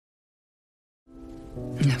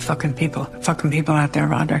Yeah, fucking people out there,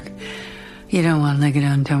 Roderick. You don't want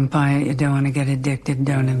Ligadone, don't buy it. You don't want to get addicted,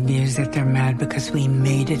 don't abuse it. They're mad because we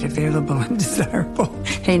made it available and desirable.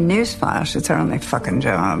 Hey, newsflash, it's our only fucking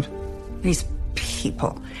job. These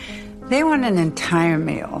people, they want an entire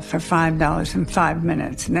meal for $5 in 5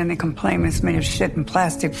 minutes, and then they complain it's made of shit and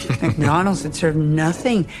plastic. McDonald's would serve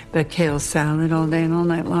nothing but kale salad all day and all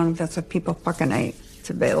night long. That's what people fucking ate. It's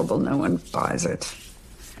available, no one buys it.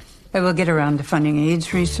 I will get around to funding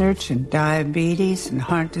AIDS research and diabetes and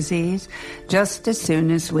heart disease just as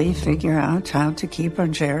soon as we figure out how to keep our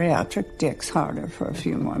geriatric dicks harder for a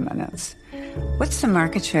few more minutes. What's the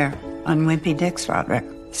market share on wimpy dicks, Roderick?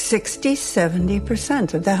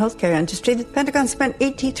 60-70% of the healthcare industry. The Pentagon spent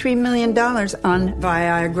 $83 million on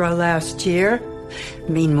Viagra last year.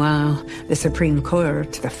 Meanwhile, the Supreme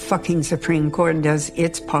Court, the fucking Supreme Court, does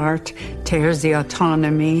its part, tears the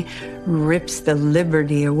autonomy, rips the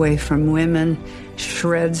liberty away from women,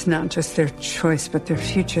 shreds not just their choice, but their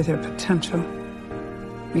future, their potential.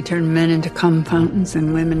 We turn men into cum fountains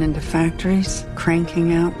and women into factories,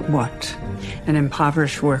 cranking out what? An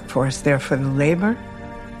impoverished workforce there for the labor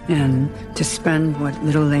and to spend what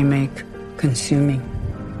little they make consuming.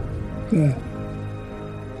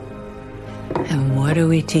 And what do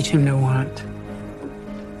we teach them to want?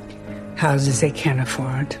 Houses they can't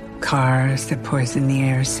afford, cars that poison the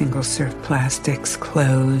air, single-serve plastics,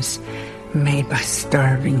 clothes made by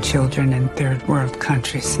starving children in third world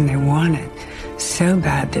countries. And they want it so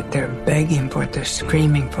bad that they're begging for it, they're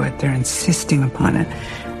screaming for it, they're insisting upon it.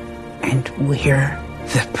 And we're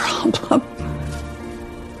the problem.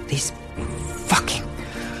 These fucking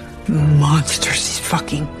monsters, these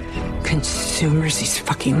fucking consumers, these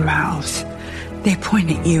fucking mouths. They point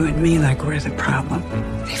at you and me like we're the problem.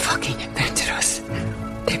 They fucking invented us.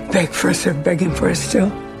 They beg for us, they're begging for us still.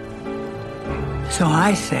 So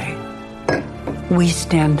I say, we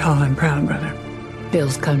stand tall and proud, brother.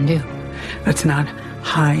 Bills come due. Let's not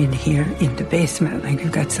hide here in the basement like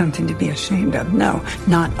we've got something to be ashamed of. No,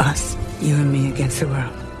 not us. You and me against the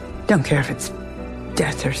world. Don't care if it's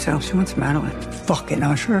death herself. She wants Madeline. Fucking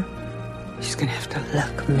Usher. She's gonna have to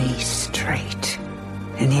look me straight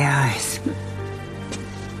in the eyes.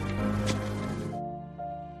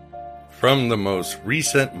 From the most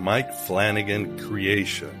recent Mike Flanagan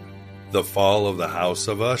creation, The Fall of the House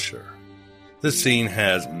of Usher. The scene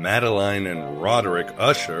has Madeline and Roderick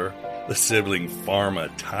Usher, the sibling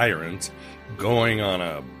pharma tyrants, going on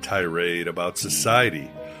a tirade about society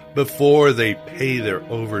before they pay their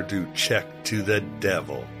overdue check to the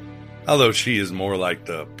devil. Although she is more like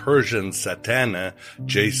the Persian Satana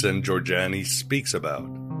Jason Georgiani speaks about.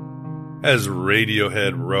 As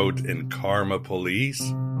Radiohead wrote in Karma Police,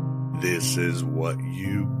 this is what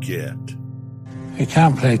you get. You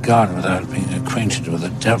can't play God without being acquainted with the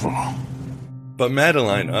devil. But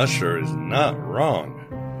Madeline Usher is not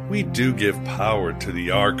wrong. We do give power to the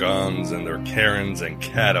Archons and their Karens and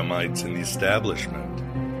Catamites in the establishment.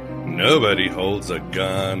 Nobody holds a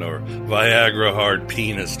gun or Viagra-hard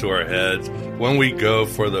penis to our heads when we go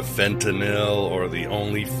for the fentanyl or the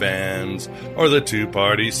OnlyFans or the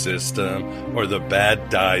two-party system or the bad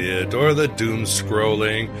diet or the doom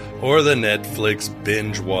scrolling or the Netflix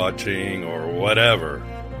binge-watching or whatever.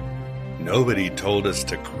 Nobody told us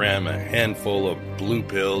to cram a handful of blue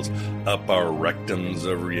pills up our rectums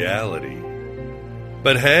of reality.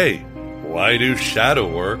 But hey, why do shadow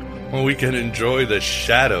work when we can enjoy the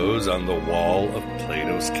shadows on the wall of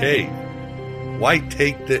Plato's cave? Why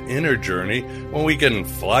take the inner journey when we can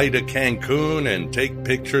fly to Cancun and take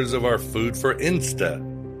pictures of our food for Insta?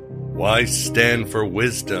 Why stand for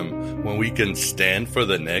wisdom when we can stand for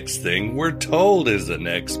the next thing we're told is the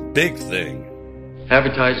next big thing?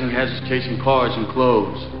 Advertising has us chasing cars and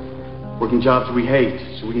clothes, working jobs we hate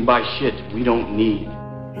so we can buy shit we don't need.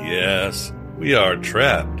 Yes, we are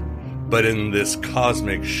trapped, but in this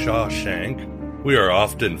cosmic Shawshank, we are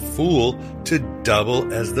often fooled to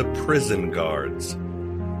double as the prison guards.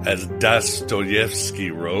 As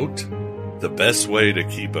Dostoevsky wrote, the best way to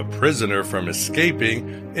keep a prisoner from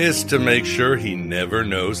escaping is to make sure he never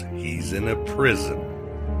knows he's in a prison.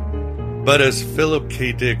 But as Philip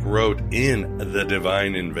K. Dick wrote in The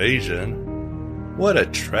Divine Invasion, what a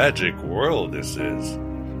tragic world this is.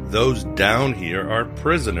 Those down here are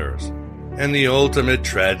prisoners, and the ultimate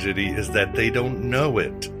tragedy is that they don't know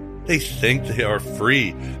it. They think they are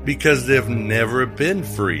free because they've never been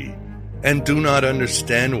free and do not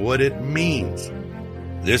understand what it means.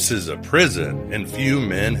 This is a prison, and few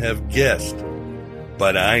men have guessed.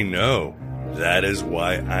 But I know that is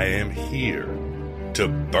why I am here. To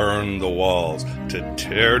burn the walls, to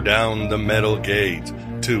tear down the metal gates,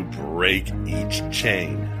 to break each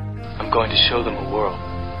chain. I'm going to show them a world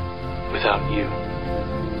without you.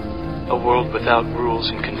 A world without rules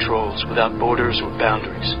and controls, without borders or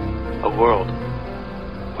boundaries. A world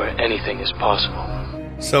where anything is possible.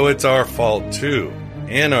 So it's our fault too,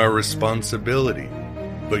 and our responsibility.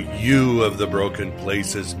 But you of the broken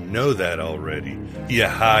places know that already, ye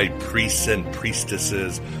high priests and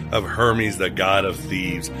priestesses of Hermes the god of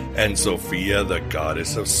thieves and Sophia the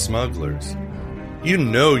goddess of smugglers. You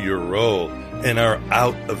know your role and are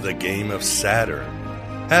out of the game of Saturn,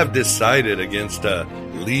 have decided against a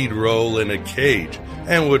lead role in a cage,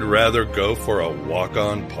 and would rather go for a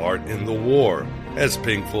walk-on part in the war, as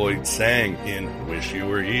Pink Floyd sang in Wish You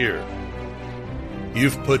Were Here.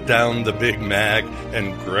 You've put down the Big Mac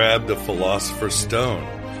and grabbed the Philosopher's Stone,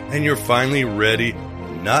 and you're finally ready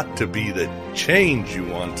not to be the change you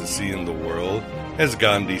want to see in the world, as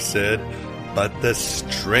Gandhi said, but the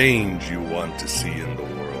strange you want to see in the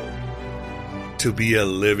world. To be a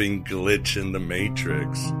living glitch in the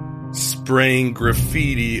Matrix, spraying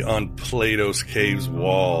graffiti on Plato's cave's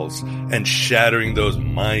walls and shattering those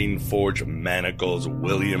mind-forged manacles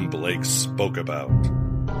William Blake spoke about.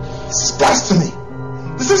 This is blasphemy!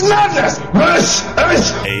 This is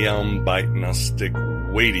madness! Aeon Bite Gnostic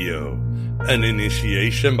Radio, an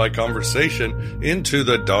initiation by conversation into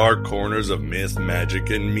the dark corners of myth, magic,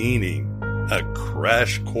 and meaning. A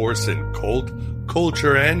crash course in cult,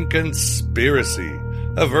 culture, and conspiracy.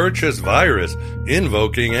 A virtuous virus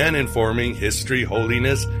invoking and informing history,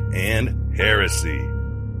 holiness, and heresy.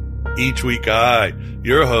 Each week I,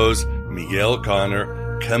 your host, Miguel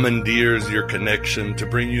Connor, commandeers your connection to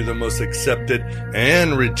bring you the most accepted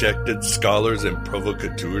and rejected scholars and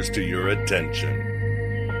provocateurs to your attention.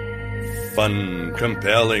 Fun,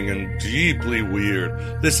 compelling, and deeply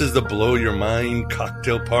weird. This is the blow-your-mind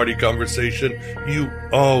cocktail party conversation you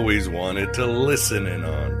always wanted to listen in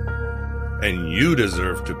on. And you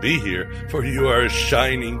deserve to be here, for you are a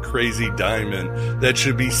shining, crazy diamond that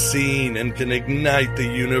should be seen and can ignite the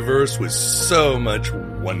universe with so much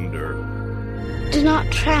wonder. Do not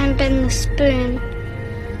try and bend the spoon.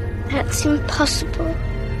 That's impossible.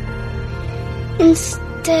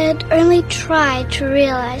 Instead, only try to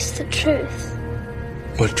realize the truth.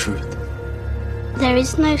 What truth? There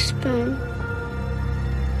is no spoon.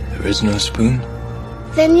 There is no spoon?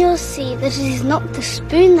 Then you'll see that it is not the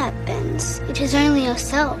spoon that bends. It is only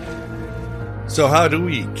yourself. So how do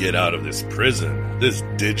we get out of this prison, this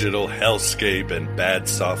digital hellscape and bad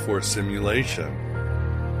software simulation?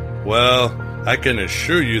 Well, I can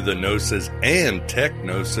assure you the Gnosis and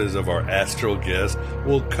Technosis of our astral guest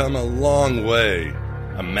will come a long way.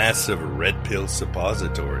 A massive red pill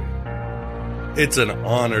suppository. It's an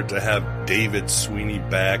honor to have David Sweeney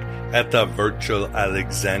back at the virtual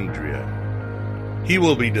Alexandria. He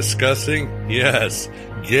will be discussing, yes,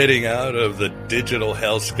 getting out of the digital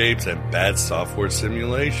hellscapes and bad software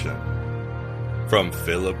simulation. From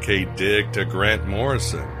Philip K. Dick to Grant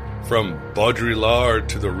Morrison, from Baudrillard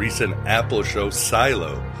to the recent Apple show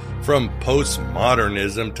Silo, from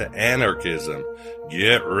postmodernism to anarchism,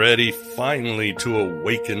 get ready finally to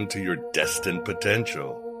awaken to your destined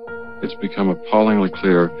potential. It's become appallingly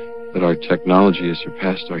clear that our technology has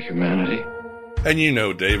surpassed our humanity. And you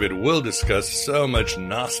know, David, we'll discuss so much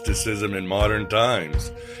Gnosticism in modern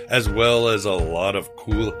times, as well as a lot of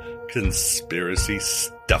cool conspiracy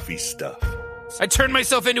stuffy stuff. I turned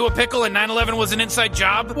myself into a pickle and 9/11 was an inside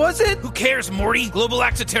job? Was it? Who cares, Morty? Global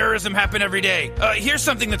acts of terrorism happen every day. Here's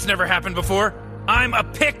something that's never happened before. I'm a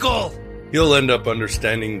pickle! You'll end up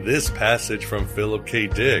understanding this passage from Philip K.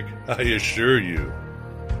 Dick, I assure you.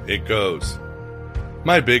 It goes,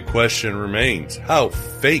 my big question remains, how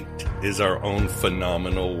faked is our own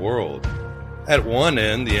phenomenal world? At one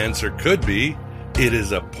end, the answer could be, it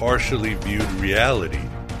is a partially viewed reality.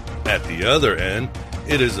 At the other end,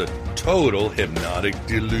 it is a total hypnotic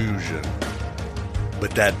delusion.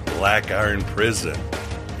 But that black iron prison,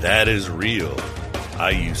 that is real. I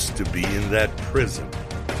used to be in that prison.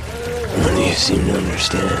 None of you seem to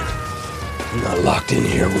understand. I'm not locked in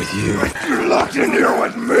here with you. You're locked in here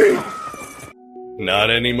with me! Not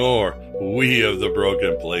anymore. We of the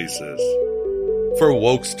broken places. For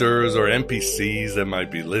wokesters or NPCs that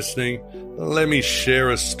might be listening, let me share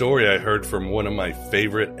a story I heard from one of my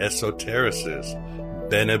favorite esotericists,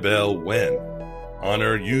 Benebell Wen, on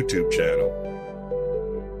her YouTube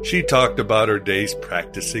channel. She talked about her days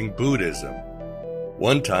practicing Buddhism.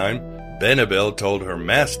 One time, Benebell told her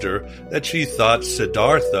master that she thought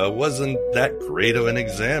Siddhartha wasn't that great of an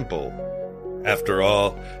example. After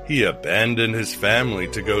all, he abandoned his family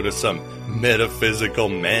to go to some metaphysical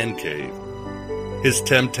man cave. His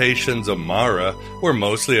temptations of Mara were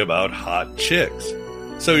mostly about hot chicks,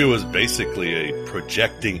 so he was basically a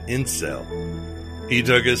projecting incel. He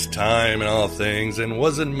took his time in all things and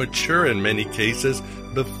wasn't mature in many cases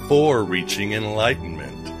before reaching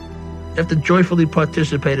enlightenment. You have to joyfully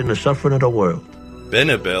participate in the suffering of the world.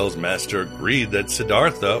 Benebel's master agreed that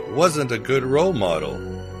Siddhartha wasn't a good role model,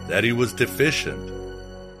 that he was deficient.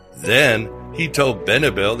 Then he told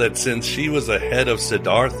Benebel that since she was ahead of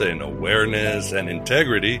Siddhartha in awareness and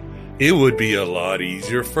integrity, it would be a lot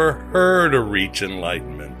easier for her to reach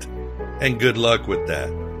enlightenment. And good luck with that.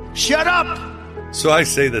 Shut up! So I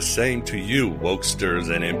say the same to you,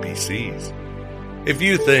 wokesters and NPCs. If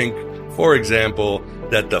you think, for example,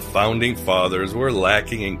 that the founding fathers were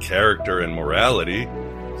lacking in character and morality,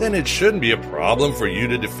 then it shouldn't be a problem for you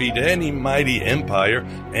to defeat any mighty empire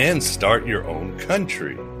and start your own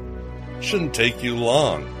country. Shouldn't take you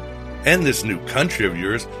long. And this new country of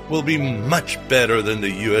yours will be much better than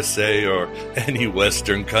the USA or any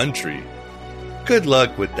Western country. Good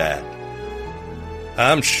luck with that.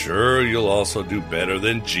 I'm sure you'll also do better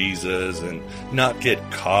than Jesus and not get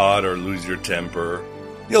caught or lose your temper.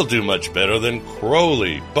 You'll do much better than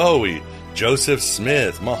Crowley, Bowie, Joseph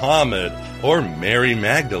Smith, Muhammad, or Mary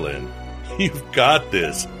Magdalene. You've got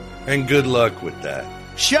this, and good luck with that.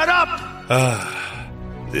 Shut up!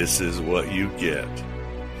 This is what you get.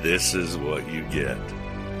 This is what you get.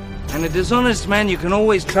 And a dishonest man you can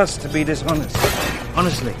always trust to be dishonest.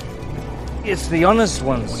 Honestly. It's the honest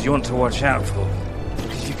ones you want to watch out for.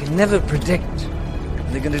 Because you can never predict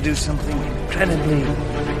when they're going to do something incredibly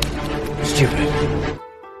stupid.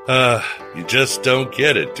 You just don't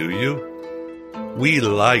get it, do you? We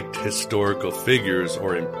liked historical figures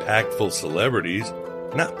or impactful celebrities,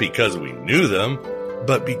 not because we knew them,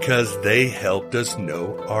 but because they helped us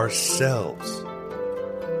know ourselves.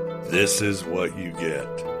 This is what you get.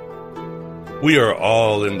 We are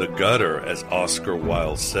all in the gutter, as Oscar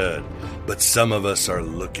Wilde said, but some of us are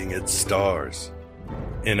looking at stars.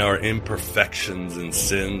 In our imperfections and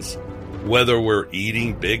sins, whether we're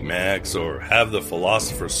eating Big Macs or have the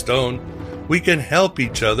Philosopher's Stone, we can help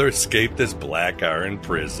each other escape this black iron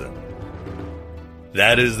prison.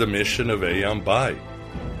 That is the mission of Aeon Byte.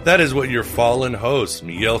 That is what your fallen host,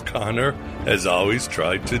 Miguel Connor, has always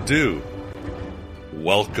tried to do.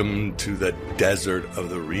 Welcome to the desert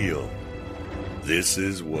of the real. This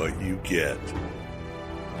is what you get.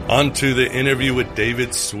 On to the interview with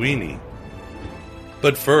David Sweeney.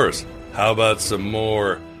 But first, how about some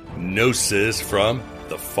more Gnosis from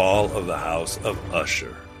The Fall of the House of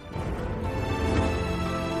Usher?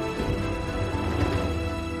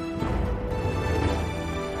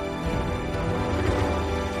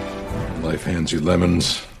 Life hands you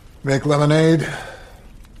lemons. Make lemonade.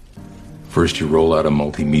 First, you roll out a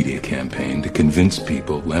multimedia campaign to convince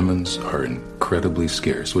people lemons are incredibly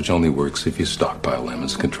scarce, which only works if you stockpile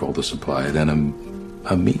lemons, control the supply, then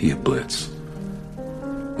a media blitz.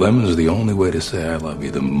 Lemons are the only way to say I love you,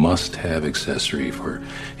 the must-have accessory for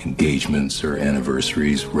engagements or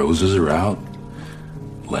anniversaries. Roses are out.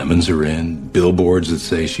 Lemons are in. Billboards that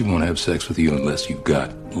say she won't have sex with you unless you've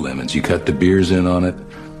got lemons. You cut the beers in on it.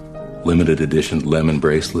 Limited edition lemon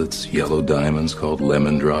bracelets, yellow diamonds called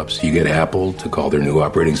lemon drops. You get Apple to call their new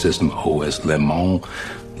operating system OS Lemon.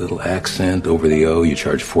 Little accent over the O. You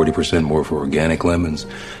charge 40% more for organic lemons,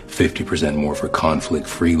 50% more for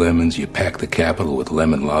conflict-free lemons. You pack the capital with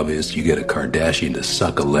lemon lobbyists. You get a Kardashian to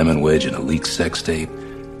suck a lemon wedge in a leaked sex tape.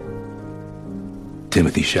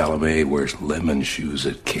 Timothy Chalamet wears lemon shoes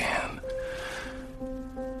at Cannes.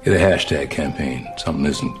 Get a hashtag campaign. Something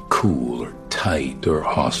isn't cool or tight or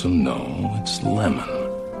awesome. No, it's lemon.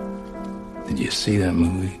 Did you see that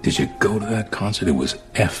movie? Did you go to that concert? It was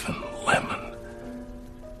effing lemon.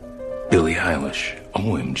 Billie Eilish,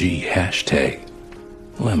 OMG, hashtag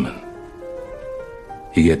lemon.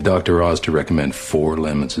 You get Dr. Oz to recommend 4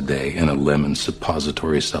 lemons a day and a lemon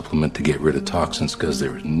suppository supplement to get rid of toxins, because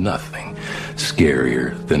there's nothing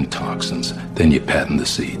scarier than toxins. Then you patent the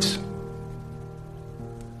seeds.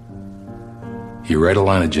 You write a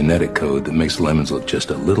line of genetic code that makes lemons look just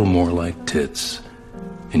a little more like tits,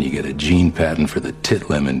 and you get a gene patent for the tit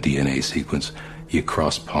lemon DNA sequence. You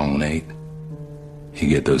cross-pollinate. You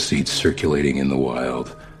get those seeds circulating in the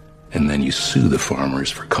wild, and then you sue the farmers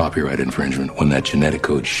for copyright infringement when that genetic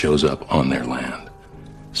code shows up on their land.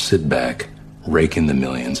 Sit back, rake in the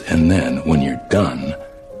millions, and then, when you're done,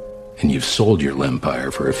 and you've sold your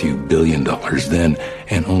lempire for a few $1 billion, then,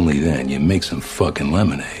 and only then, you make some fucking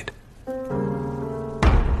lemonade.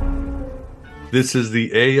 This is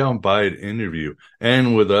the Aeon Byte interview,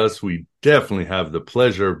 and with us, we definitely have the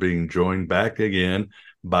pleasure of being joined back again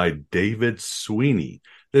by David Sweeney.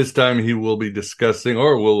 This time he will be discussing,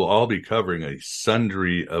 or we'll all be covering, a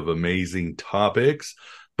sundry of amazing topics,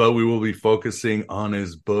 but we will be focusing on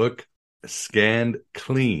his book, Scanned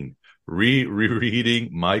Clean, rereading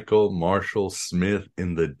Michael Marshall Smith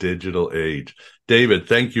in the digital age. David,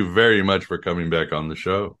 thank you very much for coming back on the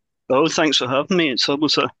show. Oh, thanks for having me. It's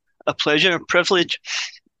almost a pleasure, a privilege.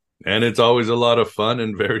 And it's always a lot of fun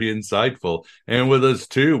and very insightful. And with us,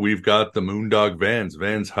 too, we've got the Moondog Vance.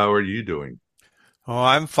 Vance, how are you doing? Oh,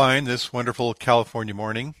 I'm fine this wonderful California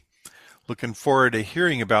morning. Looking forward to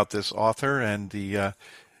hearing about this author and the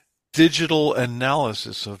digital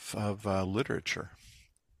analysis of literature.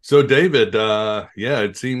 So, David,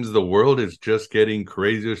 it seems the world is just getting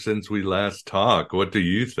crazier since we last talked. What do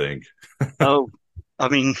you think? Oh, I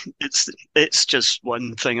mean, it's just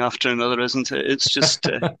one thing after another, isn't it? It's just,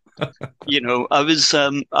 I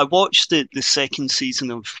watched the second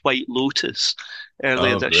season of White Lotus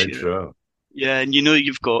earlier this great year. Show. Yeah, and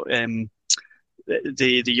you've got the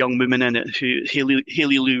young woman in it who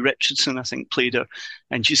Haley Lou Richardson, I think, played her,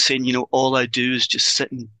 and she's saying, all I do is just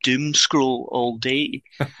sit and doom scroll all day,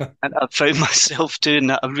 and I found myself doing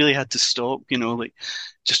that. I really had to stop,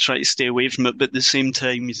 just try to stay away from it. But at the same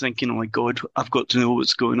time, you're thinking, oh my God, I've got to know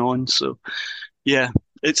what's going on. So, yeah,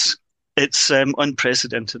 it's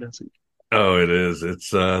unprecedented, I think. Oh, it is. It's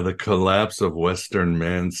the collapse of Western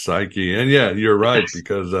man's psyche. And yeah, you're right,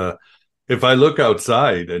 because if I look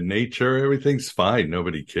outside at nature, everything's fine.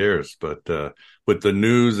 Nobody cares. But with the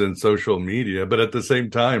news and social media, but at the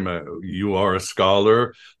same time, you are a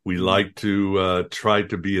scholar. We like to try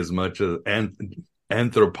to be as much an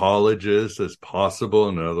anthropologist as possible.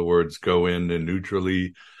 In other words, go in and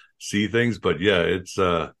neutrally see things. But yeah,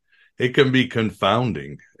 it can be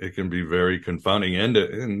confounding. It can be very confounding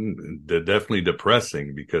and definitely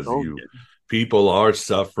depressing because people are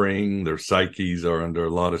suffering. Their psyches are under a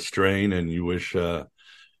lot of strain, and you wish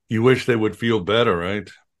they would feel better, right?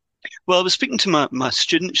 Well, I was speaking to my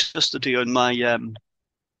students yesterday on my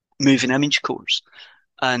moving image course,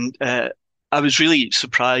 and I was really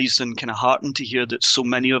surprised and kind of heartened to hear that so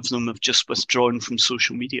many of them have just withdrawn from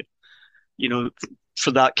social media,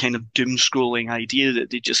 for that kind of doom scrolling idea that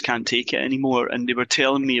they just can't take it anymore. And they were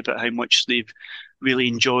telling me about how much they've really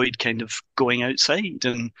enjoyed kind of going outside.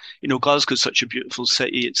 And, Glasgow's such a beautiful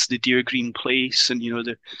city. It's the dear green place. And,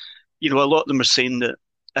 a lot of them are saying that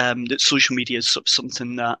that social media is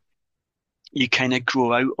something that you kind of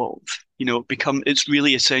grow out of, it's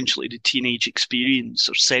really essentially the teenage experience,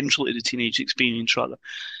 or central to the teenage experience rather.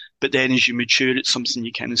 But then as you mature, it's something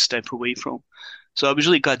you kind of step away from. So I was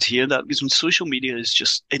really glad to hear that, because when social media is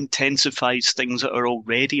just intensifies things that are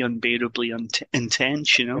already unbearably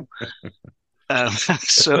intense,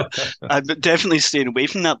 so I'm definitely staying away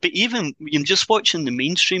from that. But even just watching the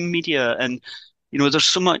mainstream media, and there's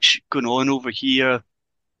so much going on over here.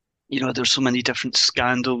 There's so many different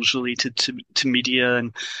scandals related to media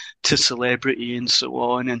and to celebrity and so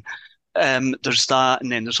on. And there's that,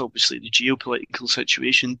 and then there's obviously the geopolitical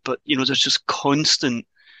situation. But there's just constant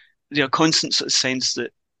sort of sense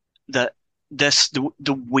that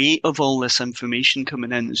the weight of all this information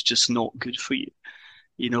coming in is just not good for you.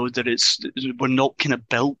 That we're not kind of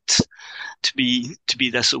built to be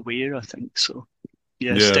this aware, I think. So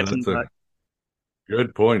yeah, stepping back.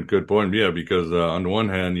 Good point. Yeah, because on the one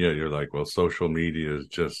hand, you're like, well, social media is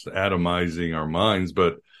just atomizing our minds,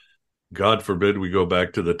 but God forbid we go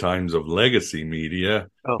back to the times of legacy media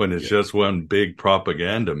when it's just one big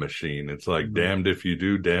propaganda machine. It's like, damned if you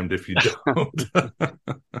do, damned if you don't.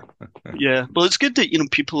 Yeah, well, it's good that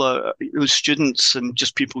people are, students and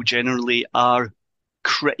just people generally are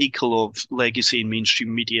critical of legacy and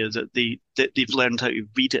mainstream media, that they've learned how to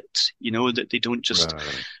read it, that they don't just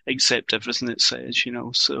accept everything it says,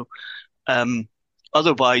 so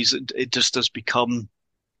otherwise it just does become,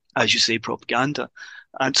 as you say, propaganda.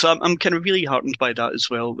 And so I'm kind of really heartened by that as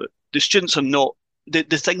well, that the students are not the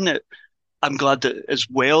thing that I'm glad that as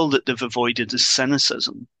well that they've avoided is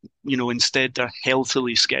cynicism. Instead they're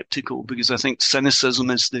healthily skeptical, because I think cynicism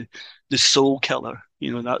is the soul killer.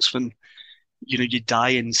 That's when you die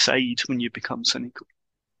inside when you become cynical.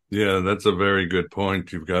 Yeah, that's a very good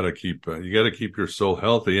point. You've got to keep your soul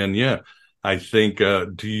healthy. And yeah, I think,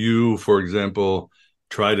 do you, for example,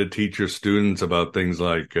 try to teach your students about things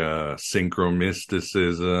like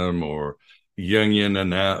synchromysticism or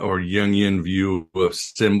Jungian view of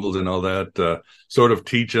symbols and all that? Sort of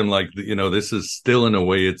teach them like, this is still, in a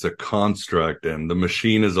way, it's a construct and the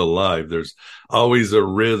machine is alive. There's always a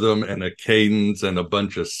rhythm and a cadence and a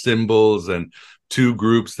bunch of symbols and two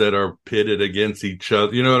groups that are pitted against each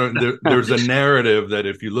other. There's a narrative that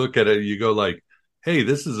if you look at it, you go like, hey,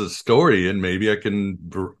 this is a story, and maybe I can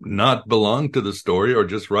not belong to the story or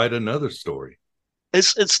just write another story.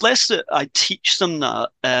 It's less that I teach them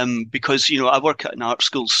that, because I work at an art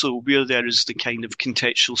school, so we're there as the kind of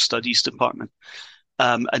contextual studies department,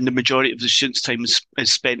 and the majority of the students' time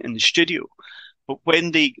is spent in the studio. But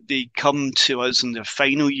when they come to us in their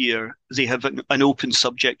final year, they have an open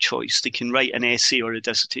subject choice. They can write an essay or a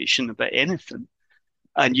dissertation about anything.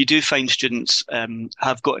 And you do find students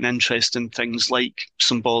have got an interest in things like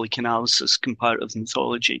symbolic analysis, comparative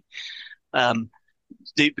mythology.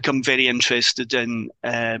 They become very interested in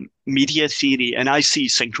media theory, and I see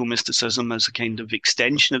synchromysticism as a kind of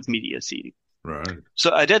extension of media theory. Right.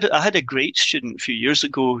 So I had a great student a few years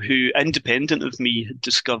ago who, independent of me, had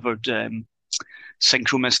discovered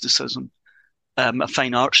synchromysticism, a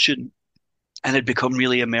fine art student, and had become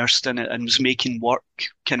really immersed in it and was making work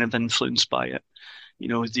kind of influenced by it.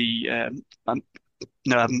 I'm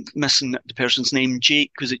missing the person's name.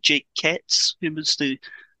 Was it Jake Ketz, who was the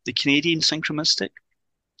Canadian synchromystic?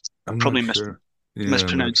 I'm probably not sure.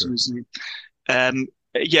 mispronouncing his name.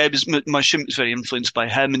 It was my student was very influenced by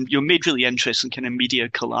him, and made really interesting kind of media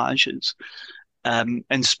collages,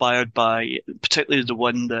 inspired by particularly the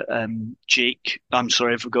one that Jake. I'm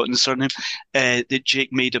sorry, I've forgotten the surname. That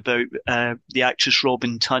Jake made about the actress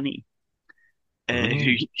Robin Tunney,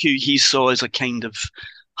 who he saw as a kind of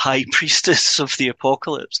high priestess of the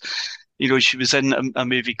apocalypse. She was in a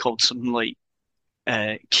movie called something like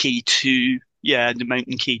K2. Yeah, the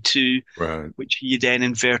Mountain K2, right, which he then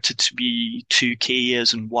inverted to be 2K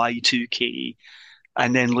as in Y2K,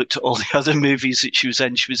 and then looked at all the other movies that she was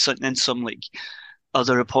in. She was in some like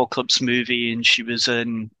other apocalypse movie, and she was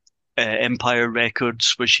in Empire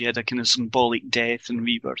Records, where she had a kind of symbolic death and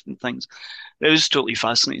rebirth and things. It was totally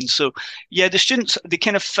fascinating. So, yeah, the students, they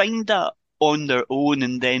kind of find that on their own,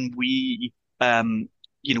 and then we, kind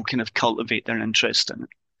of cultivate their interest in it,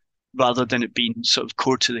 rather than it being sort of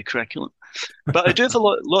core to the curriculum. But I do have a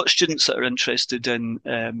lot of students that are interested in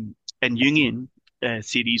Jungian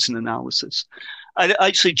theories and analysis.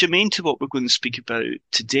 Actually, germane to what we're going to speak about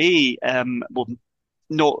today,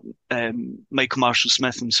 not Michael Marshall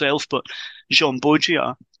Smith himself, but Jean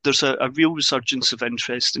Baudrillard. There's a real resurgence of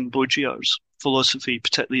interest in Baudrillard's philosophy,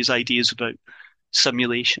 particularly his ideas about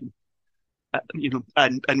simulation,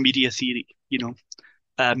 and media theory.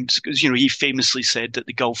 Because he famously said that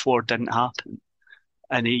the Gulf War didn't happen,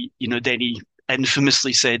 and then he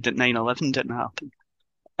infamously said that 9/11 didn't happen.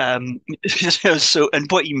 So,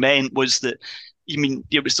 and what he meant was that,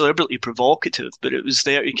 it was deliberately provocative, but it was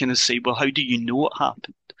there to kind of say, well, how do you know it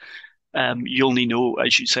happened? You only know,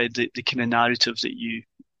 as you said, the kind of narrative that you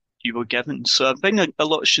were given. So I find a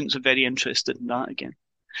lot of students are very interested in that again,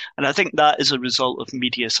 and I think that is a result of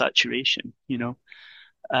media saturation.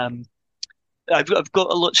 I've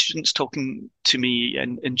got a lot of students talking to me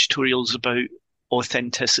in tutorials about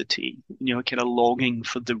authenticity, kind of longing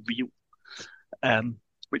for the real,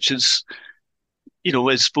 which is,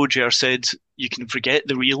 as Baudrillard said, you can forget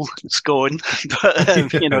the real, it's gone, but,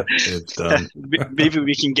 it's done. Maybe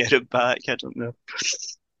we can get it back, I don't know.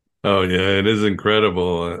 Oh yeah, it is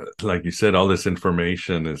incredible. Like you said, all this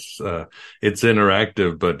information is, it's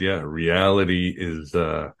interactive, but yeah, reality is,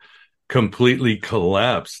 completely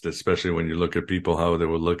collapsed, especially when you look at people, how they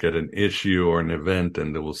will look at an issue or an event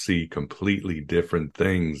and they will see completely different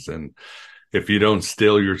things. And if you don't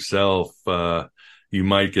still yourself, you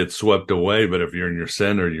might get swept away. But if you're in your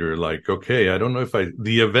center, you're like, okay, I don't know if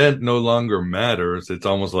the event no longer matters. It's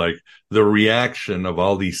almost like the reaction of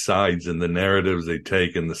all these sides and the narratives they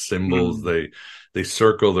take and the symbols they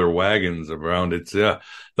circle their wagons around. It's,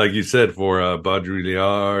 like you said, for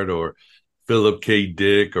Baudrillard or Philip K.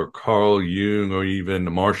 Dick or Carl Jung or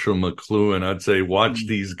even Marshall McLuhan, I'd say watch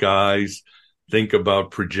these guys, think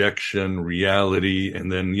about projection, reality,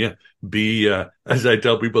 and then, be, as I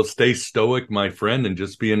tell people, stay stoic, my friend, and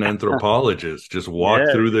just be an anthropologist. Just walk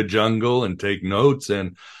through the jungle and take notes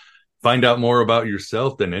and find out more about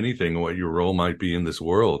yourself than anything, what your role might be in this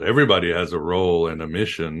world. Everybody has a role and a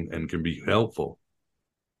mission and can be helpful.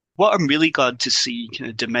 What I'm really glad to see kind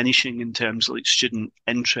of diminishing in terms of like student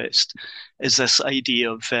interest is this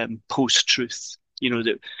idea of post-truth,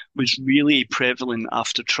 that was really prevalent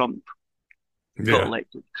after Trump got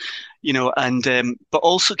elected, but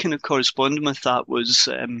also kind of corresponding with that was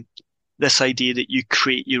this idea that you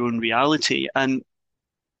create your own reality. And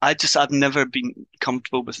I've never been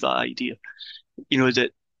comfortable with that idea,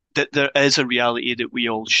 that there is a reality that we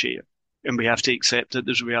all share, and we have to accept that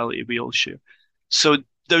there's a reality we all share. So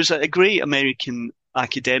there's a great American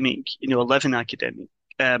academic, a living academic,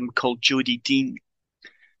 called Jodie Dean,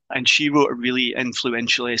 and she wrote a really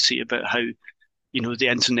influential essay about how, the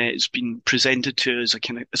internet has been presented to as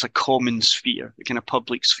a common sphere, a kind of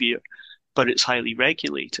public sphere, but it's highly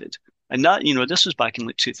regulated. And that, this was back in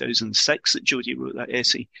like 2006 that Jodie wrote that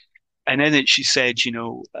essay. And in it, she said,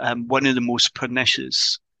 one of the most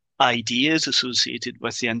pernicious ideas associated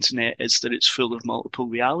with the internet is that it's full of multiple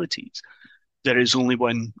realities. There is only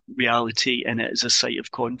one reality, and it is a site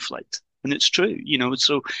of conflict. And it's true,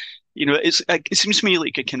 So, it seems to me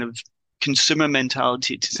like a kind of consumer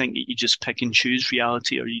mentality to think that you just pick and choose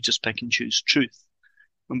reality or you just pick and choose truth.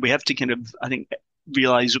 And we have to kind of, I think,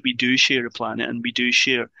 realize that we do share a planet and we do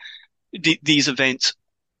share these events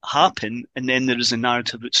happen, and then there is a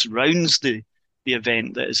narrative that surrounds the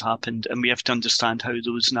event that has happened, and we have to understand how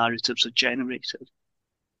those narratives are generated.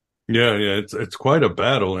 Yeah, it's quite a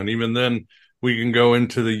battle, and even then we can go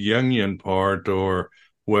into the Jungian part, or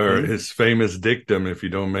where his famous dictum, if you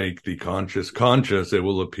don't make the conscious conscious, it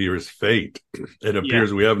will appear as fate. It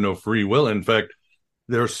appears we have no free will. In fact,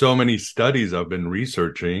 there are so many studies I've been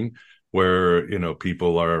researching where,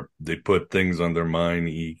 people they put things on their mind,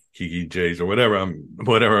 EEGs or whatever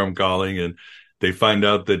I'm calling, and they find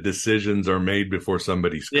out that decisions are made before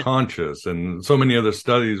somebody's conscious. And so many other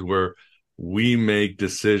studies where we make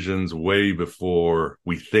decisions way before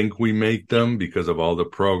we think we make them because of all the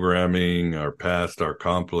programming, our past, our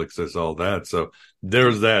complexes, all that. So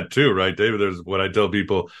there's that too, right, David? There's what I tell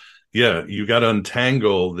people. Yeah, you got to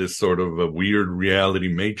untangle this sort of a weird reality,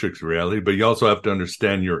 matrix reality, but you also have to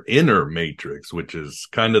understand your inner matrix, which is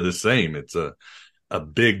kind of the same. It's a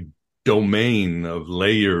big domain of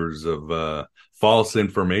layers of false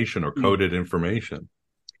information or coded information.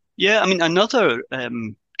 Yeah, I mean, another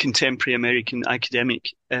contemporary American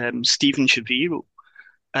academic, Stephen Shaviro,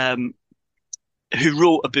 who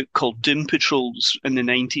wrote a book called Doom Patrols in the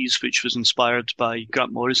 90s, which was inspired by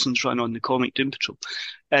Grant Morrison's run on the comic Doom Patrol.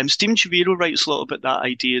 Stephen Shaviro writes a lot about that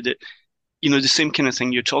idea that, the same kind of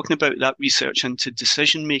thing you're talking about, that research into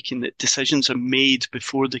decision making, that decisions are made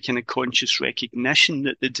before the kind of conscious recognition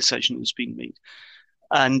that the decision has been made.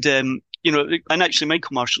 And, and actually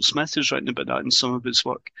Michael Marshall Smith has written about that in some of his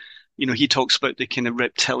work. He talks about the kind of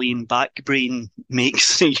reptilian back brain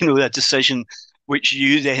makes, a decision which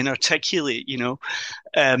you then articulate,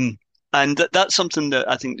 and that's something that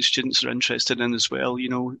I think the students are interested in as well.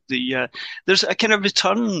 There's a kind of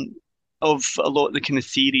return of a lot of the kind of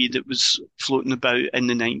theory that was floating about in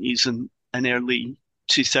the 90s and early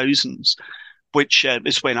 2000s, which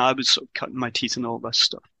is when I was sort of cutting my teeth in all this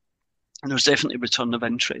stuff. And there's definitely a return of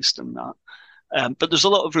interest in that. But there's a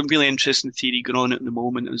lot of really interesting theory going on at the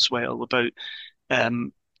moment as well about,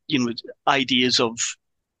 ideas of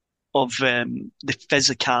the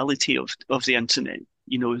physicality of the internet.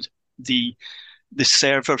 The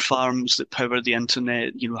server farms that power the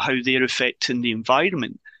internet. How they're affecting the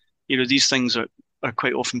environment. These things are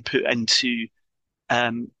quite often put into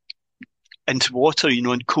water.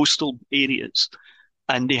 In coastal areas,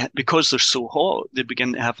 and because they're so hot, they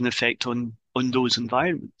begin to have an effect on those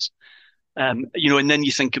environments. And then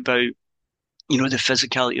you think about, the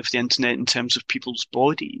physicality of the internet in terms of people's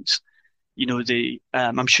bodies.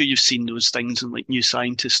 I'm sure you've seen those things in like New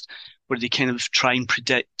Scientist where they kind of try and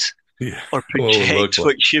predict or project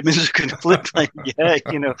what humans are going to look like.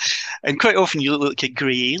 And quite often you look like a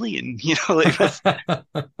grey alien, like with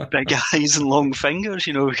big eyes and long fingers,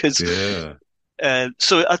 because. Yeah.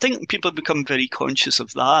 So I think people have become very conscious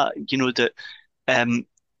of that,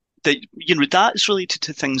 that that's related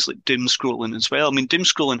to things like doom scrolling as well. I mean, doom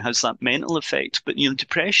scrolling has that mental effect, but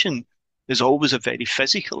depression is always a very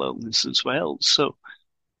physical illness as well. So,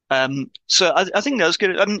 I think that's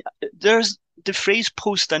good. I mean, there's the phrase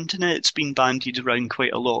post-internet. It's been bandied around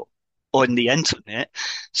quite a lot on the internet.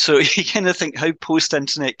 So you kind of think, how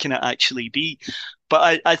post-internet can it actually be?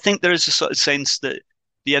 But I think there is a sort of sense that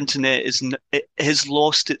the internet has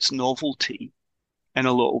lost its novelty in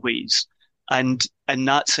a lot of ways. And in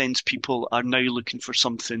that sense, people are now looking for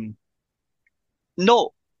something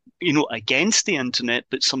not, against the internet,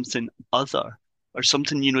 but something other, or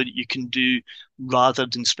something, that you can do rather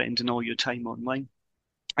than spending all your time online.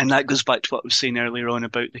 And that goes back to what I was saying earlier on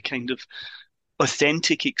about the kind of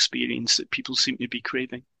authentic experience that people seem to be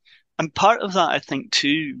craving. And part of that, I think,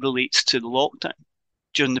 too, relates to the lockdown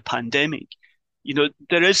during the pandemic.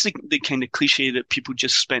 There is the kind of cliche that people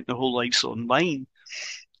just spent their whole lives online.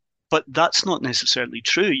 But that's not necessarily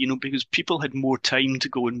true, because people had more time to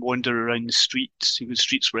go and wander around the streets. The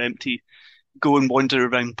streets were empty. Go and wander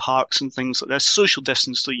around parks and things like that. Social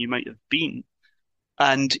distance though you might have been.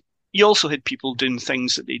 And you also had people doing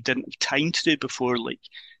things that they didn't have time to do before, like,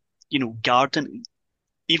 gardening.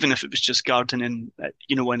 Even if it was just gardening,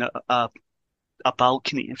 in a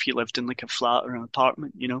balcony, if you lived in like a flat or an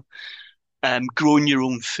apartment, growing your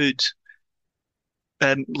own food.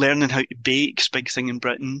 learning how to bake's big thing in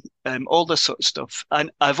Britain, all this sort of stuff.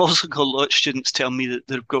 And I've also got a lot of students tell me that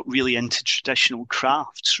they've got really into traditional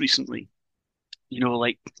crafts recently.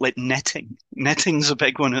 Like knitting. Knitting's a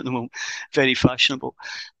big one at the moment, very fashionable.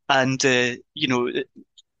 And the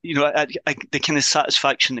kind of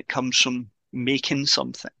satisfaction that comes from making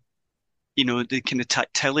something. The kind of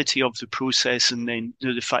tactility of the process, and then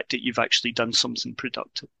the fact that you've actually done something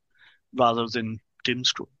productive rather than doom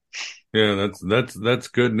scroll. Yeah, that's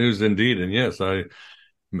good news indeed. And yes,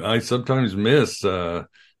 I sometimes miss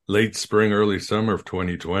late spring, early summer of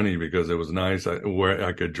 2020 because it was nice where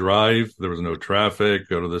I could drive. There was no traffic.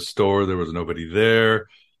 Go to the store. There was nobody there.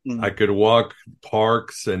 I could walk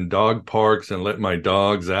parks and dog parks and let my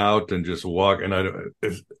dogs out and just walk. And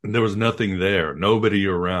there was nothing there, nobody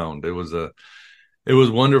around. It was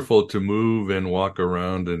wonderful to move and walk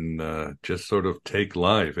around and just sort of take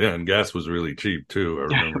life. Yeah, and gas was really cheap too. I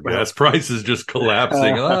remember gas prices just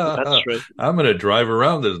collapsing. That's right. I'm going to drive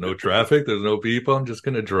around. There's no traffic. There's no people. I'm just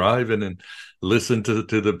going to drive and listen to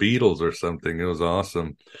the Beatles or something. It was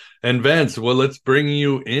awesome. And Vance, well, let's bring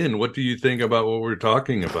you in. What do you think about what we're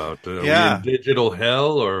talking about? Are we in digital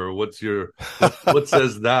hell, or what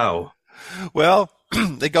says thou? Well,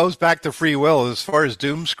 it goes back to free will. As far as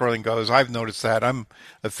doom scrolling goes, I've noticed that. I'm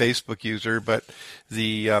a Facebook user, but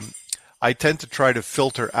I tend to try to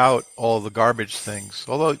filter out all the garbage things,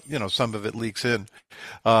 although, some of it leaks in.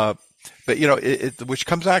 But, which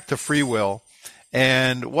comes back to free will.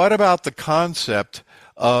 And what about the concept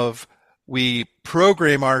of we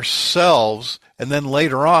program ourselves, and then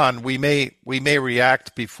later on we may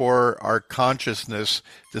react before our consciousness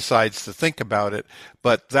decides to think about it,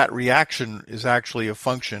 but that reaction is actually a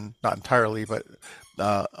function, not entirely, but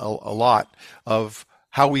a lot of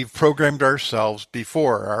how we've programmed ourselves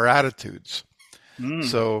before, our attitudes.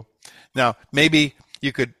 So now maybe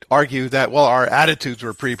you could argue that, well, our attitudes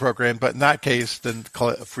were pre-programmed, but in that case, then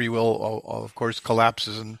free will, of course,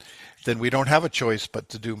 collapses, and then we don't have a choice but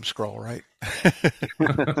to doom scroll, right?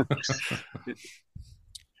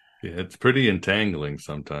 Yeah, it's pretty entangling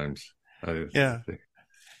sometimes.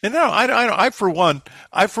 And no, I for one,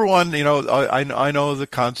 I know the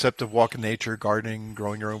concept of walking nature, gardening,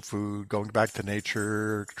 growing your own food, going back to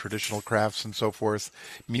nature, traditional crafts and so forth,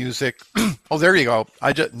 music. Oh, there you go.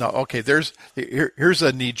 Here's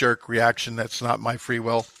a knee-jerk reaction. That's not my free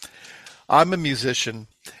will. I'm a musician,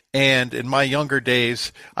 and in my younger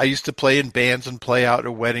days, I used to play in bands and play out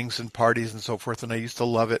at weddings and parties and so forth, and I used to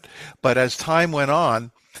love it. But as time went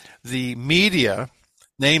on, the media,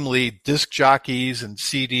 namely disc jockeys and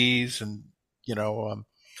CDs and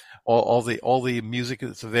all the music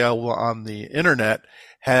that's available on the internet,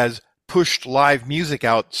 has pushed live music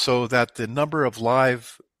out so that the number of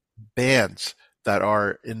live bands that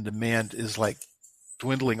are in demand is like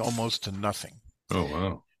dwindling almost to nothing. Oh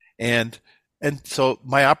wow! And so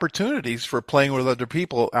my opportunities for playing with other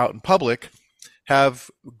people out in public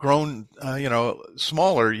have grown,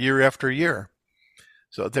 smaller year after year.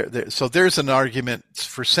 So there's an argument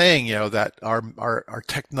for saying, that our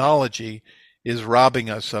technology is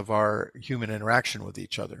robbing us of our human interaction with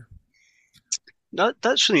each other.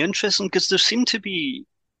 That's really interesting, because there seemed to be,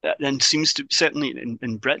 and seems to certainly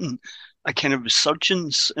in Britain, a kind of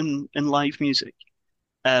resurgence in live music.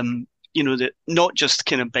 That not just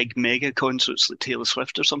kind of big mega concerts like Taylor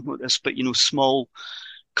Swift or something like this, but small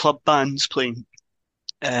club bands playing.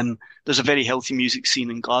 There's a very healthy music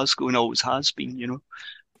scene in Glasgow, and always has been.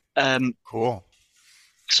 Cool.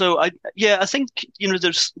 So I think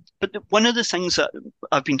but one of the things that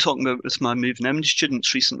I've been talking about with my moving image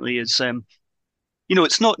students recently is,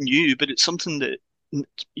 it's not new, but it's something that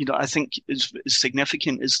I think is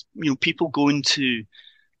significant. Is people going to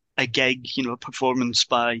a gig, a performance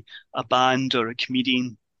by a band or a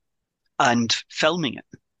comedian, and filming it,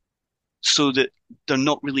 so that they're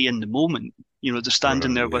not really in the moment. They're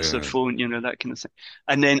standing there with their phone, that kind of thing,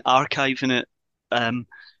 and then archiving it.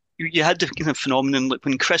 You had the kind of phenomenon like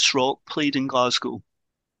when Chris Rock played in Glasgow.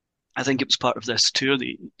 I think it was part of this tour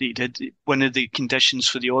they did. One of the conditions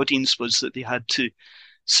for the audience was that they had to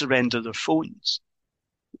surrender their phones,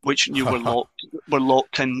 which were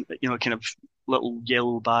locked in, kind of little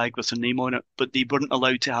yellow bag with their name on it, but they weren't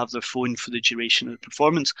allowed to have their phone for the duration of the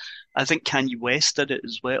performance. I think Kanye West did it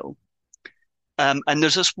as well. And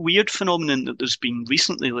there's this weird phenomenon that there's been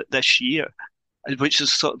recently, like this year, which is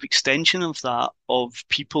a sort of extension of that, of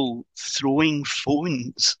people throwing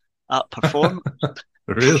phones at performers.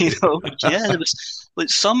 Really? There was like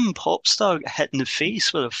some pop star got hit in the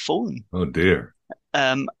face with a phone. Oh dear.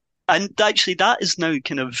 And actually that is now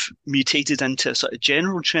kind of mutated into a sort of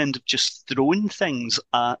general trend of just throwing things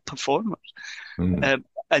at performers.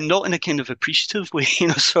 and not in a kind of appreciative way,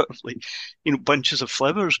 sort of like, bunches of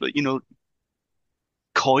flowers, but,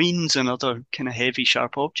 coins and other kind of heavy,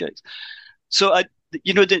 sharp objects. So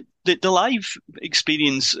the live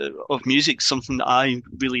experience of music is something that I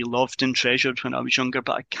really loved and treasured when I was younger,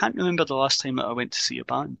 but I can't remember the last time that I went to see a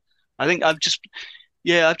band. I think I've just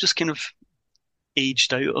kind of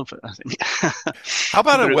aged out of it, I think. How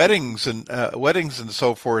about at weddings and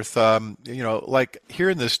so forth? Like here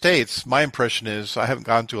in the States, my impression is, I haven't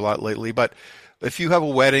gone to a lot lately, but if you have a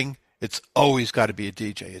wedding, it's always got to be a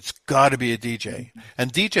DJ. It's got to be a DJ.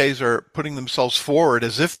 And DJs are putting themselves forward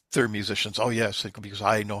as if they're musicians. Oh, yes, because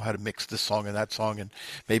I know how to mix this song and that song, and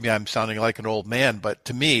maybe I'm sounding like an old man. But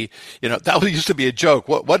to me, that used to be a joke.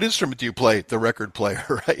 What instrument do you play? The record player,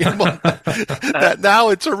 right? Now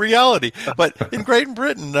it's a reality. But in Great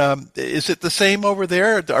Britain, is it the same over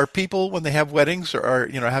there? Are people, when they have weddings, are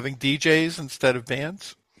having DJs instead of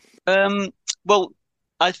bands? Well,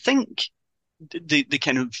 I think the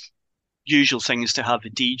kind of usual thing is to have a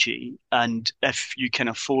DJ, and if you can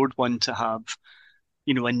afford one, to have,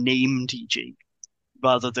 a name DJ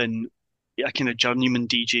rather than a kind of journeyman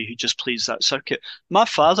DJ who just plays that circuit. My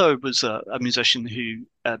father was a musician who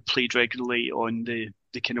played regularly on the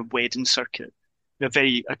kind of wedding circuit. A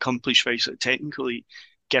very accomplished, very sort of technically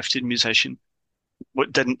gifted musician,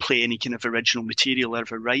 but didn't play any kind of original material or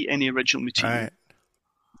ever write any original material. Right.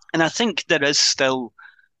 And I think there is still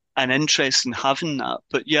an interest in having that.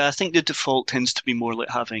 But yeah, I think the default tends to be more like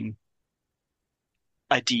having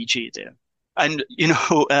a DJ there. And,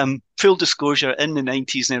 full disclosure, in the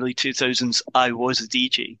 90s and early 2000s, I was a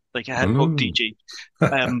DJ, like a hip hop DJ,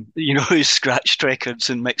 who scratched records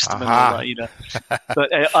and mixed them and all that,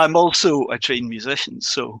 But I'm also a trained musician,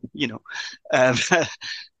 so, and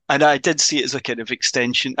I did see it as a kind of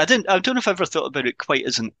extension. I don't know if I ever thought about it quite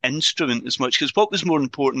as an instrument as much, because what was more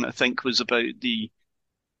important, I think, was about the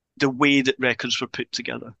way that records were put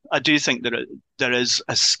together. I do think that there is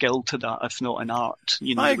a skill to that, if not an art.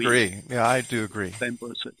 I agree. Yeah, I do agree.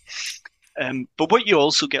 But what you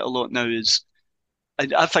also get a lot now is,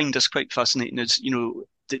 I find this quite fascinating, is,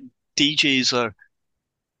 that DJs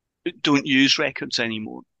don't use records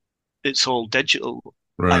anymore. It's all digital.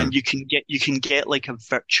 Right. And you can get like a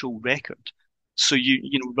virtual record. So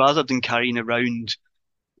rather than carrying around,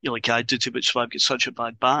 like I do, to which I've got such a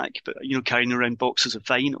bad back, but carrying around boxes of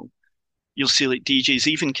vinyl, you'll see like DJs,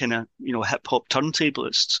 even kind of hip hop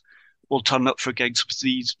turntablists, will turn up for gigs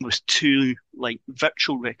with two like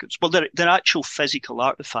virtual records. Well, they're actual physical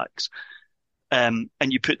artifacts, and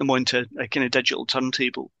you put them onto a kind of digital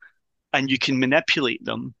turntable, and you can manipulate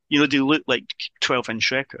them. They look like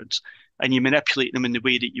 12-inch records, and you manipulate them in the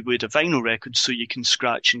way that you would a vinyl record, so you can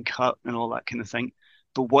scratch and cut and all that kind of thing.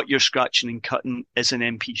 But what you're scratching and cutting is an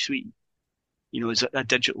MP3, is a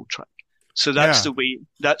digital track. So that's the way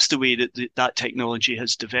that technology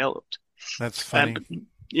has developed. That's funny.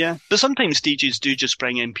 But sometimes DJs do just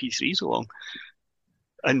bring MP3s along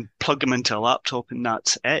and plug them into a laptop, and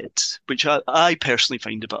that's it, which I personally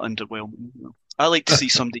find a bit underwhelming. I like to see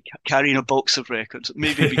somebody carrying a box of records.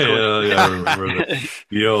 Maybe because I remember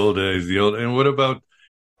the old days. And what about?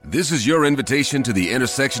 This is your invitation to the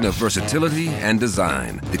intersection of versatility and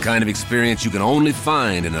design. The kind of experience you can only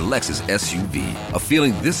find in a Lexus SUV. A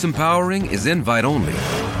feeling this empowering is invite only.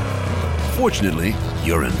 Fortunately,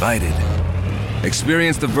 you're invited.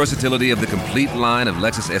 Experience the versatility of the complete line of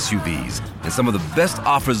Lexus SUVs and some of the best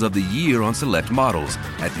offers of the year on select models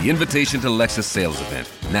at the Invitation to Lexus sales event,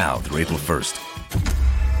 now through April 1st.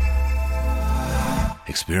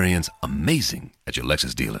 Experience amazing at your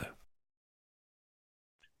Lexus dealer.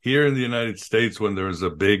 Here in the United States, when there's a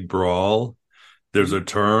big brawl, there's a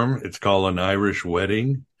term. It's called an Irish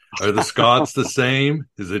wedding. Are the Scots the same?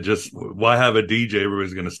 Is it just, why have a DJ?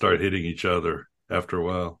 Everybody's going to start hitting each other after a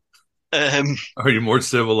while. Are you more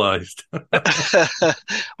civilized?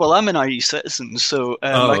 Well, I'm an Irish citizen, so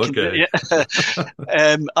okay.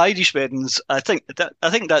 Irish weddings. I think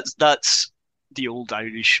that's the old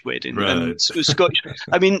Irish wedding. Right. And so Scottish.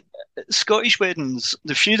 Scottish weddings.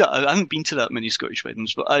 The few that I haven't been to that many Scottish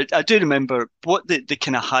weddings, but I do remember what the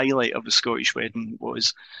kind of highlight of a Scottish wedding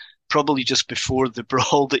was. Probably just before the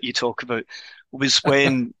brawl that you talk about, was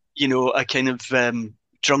when a kind of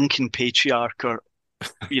drunken patriarch or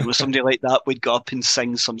somebody like that would go up and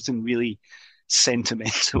sing something really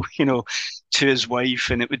sentimental, to his wife,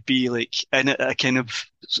 and it would be like in a kind of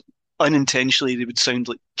unintentionally they would sound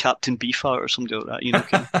like Captain Beefheart or something like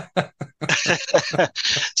that,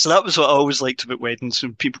 So that was what I always liked about weddings,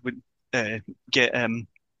 when people would get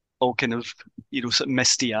all kind of sort of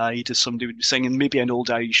misty-eyed as somebody would be singing maybe an old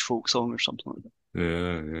Irish folk song or something like that.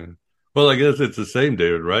 Yeah. Well, I guess it's the same,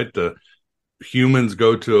 David, right? humans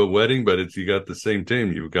go to a wedding, but you got the same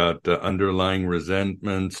thing. You've got underlying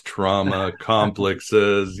resentments, trauma,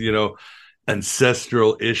 complexes,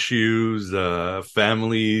 ancestral issues,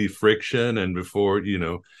 family friction, and before,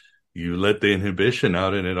 you let the inhibition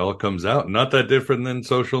out and it all comes out. Not that different than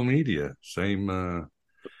social media. Same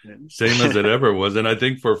as it ever was. And I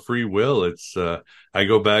think for free will, it's, I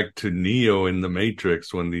go back to Neo in the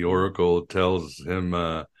Matrix when the Oracle tells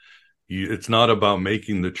him, it's not about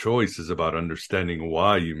making the choice, it's about understanding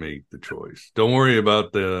why you make the choice. Don't worry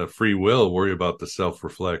about the free will, worry about the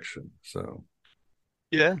self-reflection. So.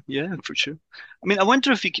 Yeah, for sure. I mean, I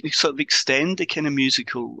wonder if you can sort of extend the kind of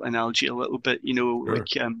musical analogy a little bit, Sure.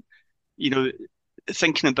 like,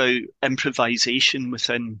 thinking about improvisation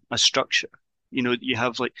within a structure. You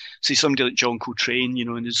have like, say, somebody like John Coltrane,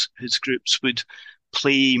 and his groups would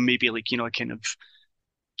play maybe like, a kind of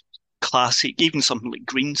classic, even something like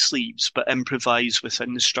Greensleeves, but improvise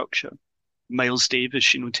within the structure. Miles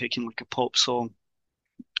Davis, taking like a pop song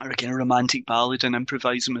or a kind of romantic ballad and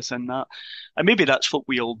improvising within that. And maybe that's what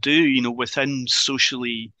we all do, within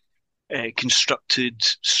socially constructed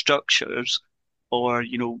structures, or,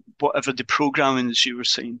 whatever the programming is you were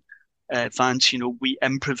saying, Vance, we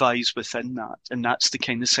improvise within that. And that's the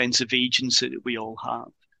kind of sense of agency that we all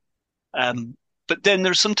have. But then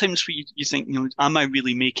there's sometimes where you think, am I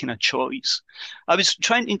really making a choice? I was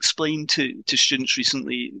trying to explain to students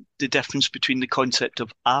recently the difference between the concept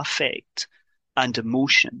of affect and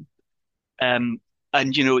emotion. And,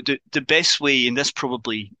 the best way, and this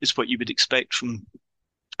probably is what you would expect from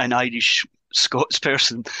an Irish Scots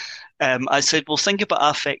person, I said, well, think about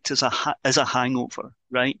affect as a hangover,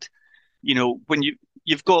 right? When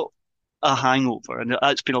you've got a hangover, and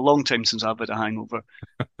it's been a long time since I've had a hangover.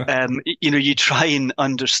 You try and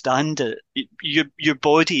understand it. Your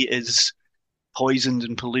body is poisoned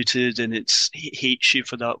and polluted, and it hates you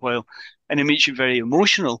for that while, and it makes you very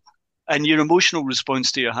emotional. And your emotional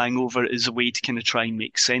response to your hangover is a way to kind of try and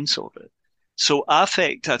make sense of it. So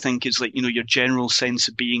affect, I think, is like, your general sense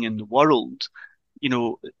of being in the world.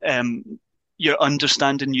 Your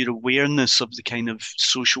understanding, your awareness of the kind of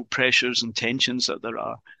social pressures and tensions that there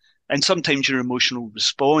are. And sometimes your emotional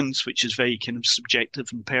response, which is very kind of subjective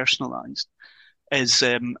and personalized, is,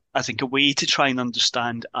 I think, a way to try and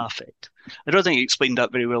understand affect. I don't think I explained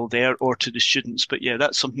that very well there or to the students, but yeah,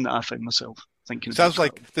 that's something that I find myself thinking. Sounds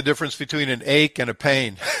like the difference between an ache and a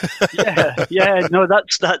pain. yeah, no,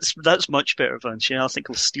 that's much better, Vance. Yeah, I think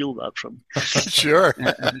I'll steal that from. Sure.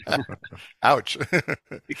 Ouch.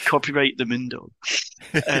 Copyright the Moondog.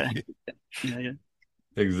 Yeah.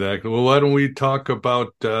 Exactly. Well, why don't we talk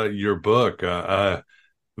about your book?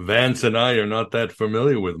 Vance and I are not that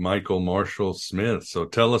familiar with Michael Marshall Smith, so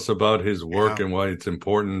tell us about his work and why it's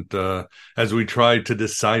important as we try to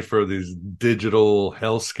decipher these digital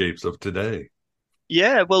hellscapes of today.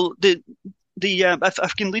 Yeah, well, if I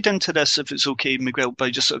can lead into this, if it's okay, Miguel, by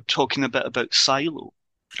just sort of talking a bit about Silo.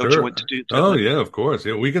 Sure. Or do you want to do it? Oh, yeah, of course.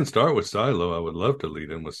 Yeah, we can start with Silo. I would love to lead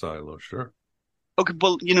in with Silo. Sure. Okay,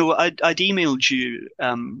 well, I'd emailed you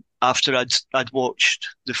after I'd watched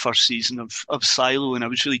the first season of Silo, and I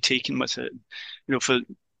was really taken with it.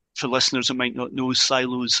 For listeners that might not know,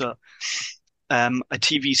 Silo is a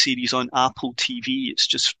TV series on Apple TV. It's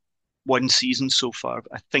just one season so far.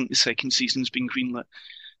 I think the second season's been greenlit,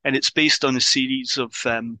 and it's based on a series of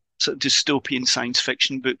sort of dystopian science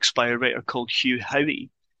fiction books by a writer called Hugh Howey,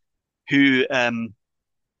 who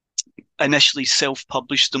initially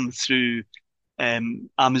self-published them through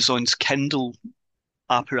Amazon's Kindle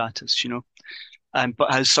apparatus,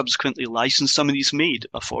 but has subsequently licensed some, and he's made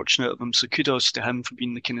a fortune out of them. So kudos to him for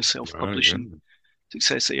being the kind of self-publishing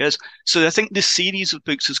success he is. So I think this series of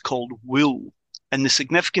books is called Wool, and the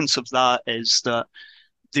significance of that is that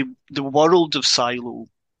the world of Silo,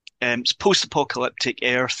 it's post-apocalyptic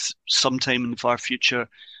Earth sometime in the far future,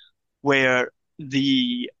 where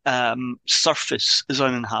the surface is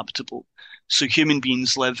uninhabitable. So human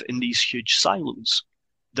beings live in these huge silos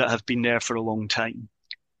that have been there for a long time,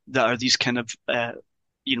 that are these kind of, kind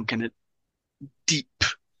of deep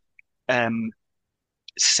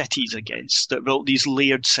cities, I guess, that are all these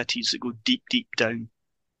layered cities that go deep, deep down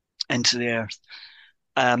into the earth.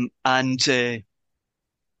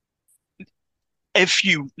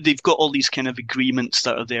 They've got all these kind of agreements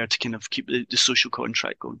that are there to kind of keep the social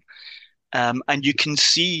contract going. And you can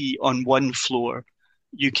see on one floor,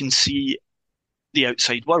 you can see the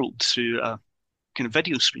outside world through a kind of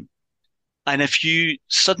video screen. And if you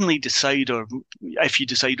suddenly decide, or if you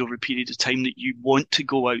decide over a period of time that you want to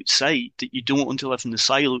go outside, that you don't want to live in the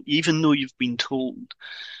silo, even though you've been told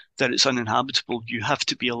that it's uninhabitable, you have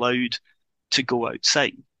to be allowed to go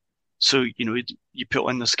outside. So, you put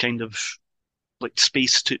on this kind of like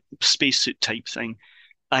spacesuit type thing,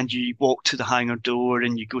 and you walk to the hangar door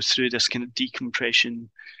and you go through this kind of decompression.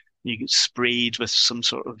 You get sprayed with some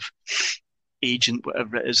sort of agent,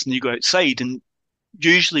 whatever it is, and you go outside. And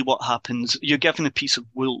usually, what happens, you're given a piece of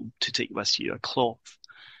wool to take with you, a cloth,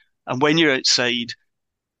 and when you're outside,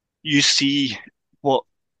 you see what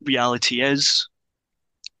reality is.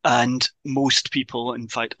 And most people, in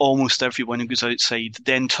fact, almost everyone who goes outside,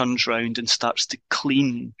 then turns around and starts to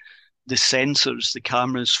clean the sensors, the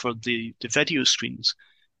cameras for the video screens,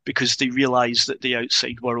 because they realize that the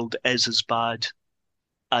outside world is as bad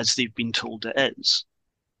as they've been told it is.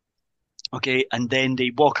 Okay, and then they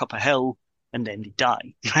walk up a hill and then they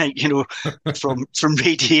die, right? You know, from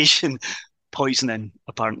radiation poisoning,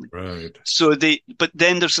 apparently. Right. So but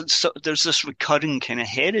then there's this recurring kind of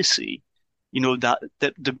heresy, you know, that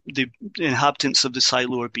the inhabitants of the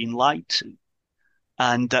silo are being lied to,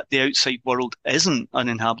 and that the outside world isn't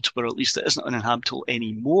uninhabitable, or at least it isn't uninhabitable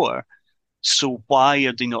anymore. So why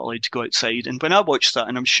are they not allowed to go outside? And when I watched that,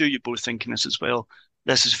 and I'm sure you're both thinking this as well,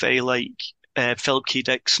 this is very like Philip K.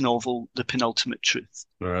 Dick's novel, The Penultimate Truth.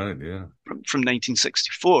 Right, yeah. From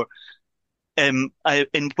 1964, in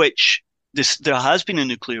which there has been a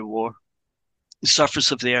nuclear war. The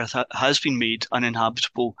surface of the Earth has been made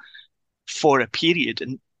uninhabitable for a period,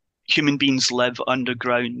 and human beings live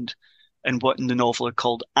underground in what in the novel are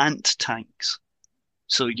called ant tanks.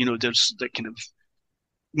 So, you know, there's the kind of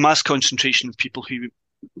mass concentration of people who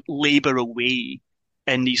labor away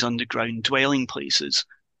in these underground dwelling places.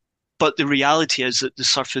 But the reality is that the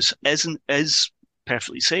surface is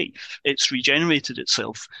perfectly safe. It's regenerated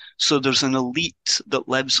itself. So there's an elite that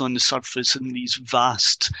lives on the surface in these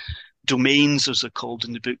vast domains, as they're called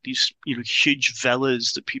in the book, these, you know, huge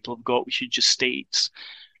villas that people have got, huge estates.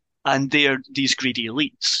 And they're these greedy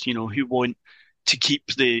elites, you know, who want to keep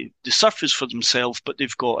the surface for themselves, but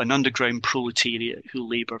they've got an underground proletariat who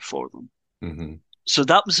labor for them. Mm-hmm. So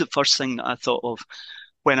that was the first thing that I thought of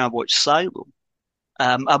when I watched Silo.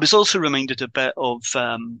 I was also reminded a bit of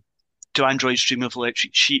Do Androids Dream of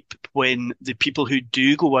Electric Sheep, when the people who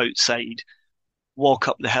do go outside walk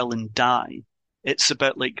up the hill and die. It's a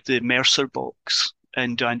bit like the Mercer box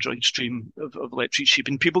in Do Androids Dream of Electric Sheep,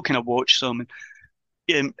 and people kind of watch them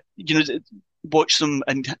and you know, watch them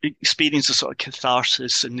and experience a sort of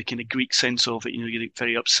catharsis in the kind of Greek sense of it. You know, you get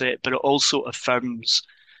very upset, but it also affirms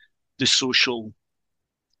the social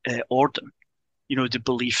order. You know, the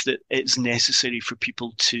belief that it's necessary for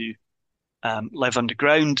people to live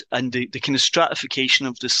underground, and the kind of stratification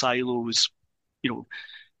of the silos, you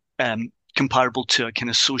know, comparable to a kind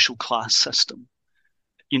of social class system.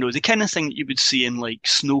 You know, the kind of thing that you would see in like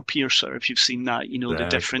Snowpiercer, if you've seen that, you know, exactly. the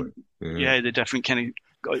different, the different kind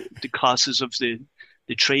of the classes of the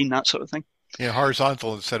train, that sort of thing. Yeah,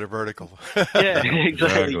 horizontal instead of vertical. Yeah,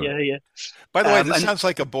 exactly. Yeah. By the way, this sounds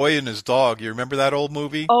like A Boy and His Dog. You remember that old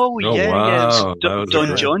movie? Oh, yeah, wow. yeah.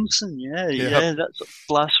 Don Johnson. Yeah. That's a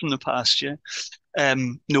blast from the past. Yeah.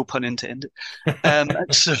 No pun intended.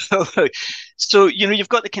 So you know, you've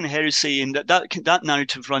got the kind of heresy, and that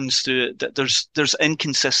narrative runs through it. That there's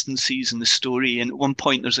inconsistencies in the story, and at one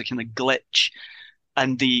point there's a kind of glitch,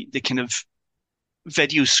 and the kind of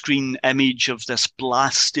video screen image of this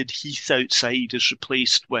blasted heath outside is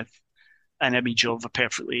replaced with an image of a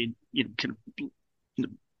perfectly, you know, kind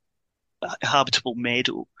of habitable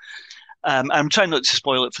meadow. I'm trying not to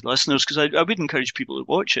spoil it for the listeners, because I would encourage people to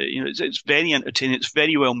watch it. You know, it's very entertaining. It's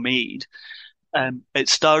very well made. It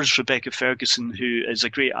stars Rebecca Ferguson, who is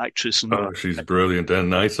a great actress. And, she's brilliant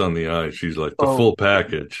and nice on the eye. She's like the full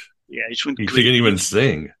package. Yeah, she can even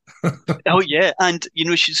sing. Oh yeah, and you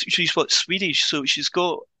know, she's what, Swedish, so she's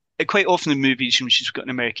got quite often in movies, you know, she's got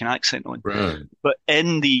an American accent on. Right. But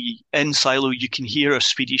in Silo, you can hear a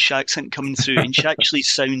Swedish accent coming through, and she actually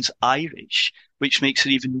sounds Irish, which makes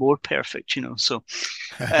it even more perfect, you know. So,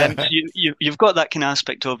 you've got that kind of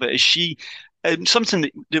aspect of it. Is she something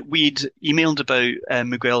that we'd emailed about,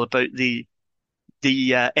 Miguel, about the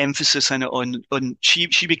emphasis in it on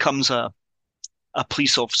she becomes a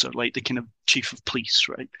police officer, like the kind of chief of police,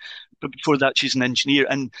 right? But before that, she's an engineer,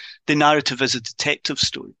 and the narrative is a detective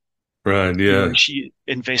story. Right, yeah. You know, she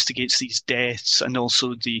investigates these deaths, and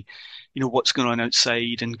also the, you know, what's going on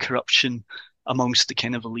outside, and corruption amongst the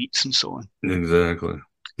kind of elites and so on. Exactly.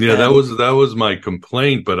 Yeah, that was my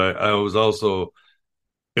complaint, but I was also,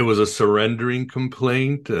 it was a surrendering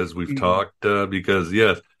complaint, as we've talked, because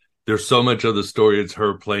yes, there's so much of the story, it's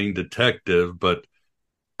her playing detective, but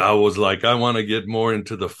I was like, I want to get more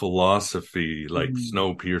into the philosophy, like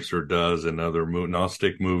Snowpiercer does and other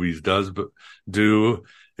Gnostic movies do.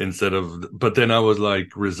 but then I was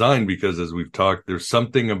like resigned because as we've talked, there's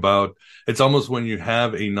something about, it's almost when you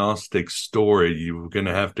have a Gnostic story, you're going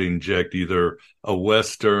to have to inject either a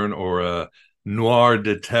Western or a noir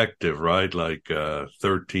detective, right? Like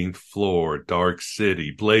 13th Floor, Dark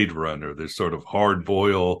City, Blade Runner. There's sort of hard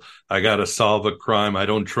boil. I got to solve a crime. I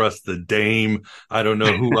don't trust the dame. I don't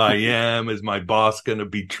know who I am. Is my boss going to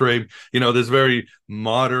betray me? You know, this very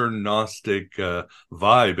modern Gnostic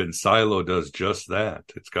vibe, and Silo does just that.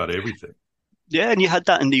 It's got everything. Yeah, and you had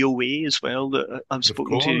that in the OA as well that I've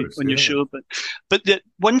spoken to on your show. But the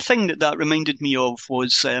one thing that reminded me of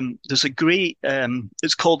was there's a great,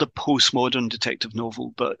 it's called a postmodern detective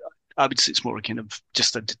novel, but I would say it's more kind of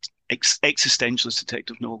just a existentialist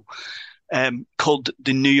detective novel called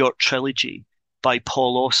The New York Trilogy by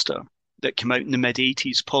Paul Auster that came out in the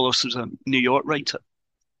mid-'80s. Paul Auster's a New York writer.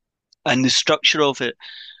 And the structure of it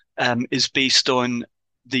is based on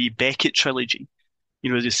the Beckett trilogy,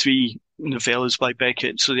 you know, the three novellas by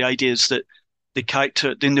Beckett. So the idea is that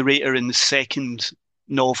the narrator in the second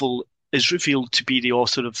novel is revealed to be the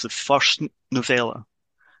author of the first novella.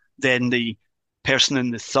 Then the person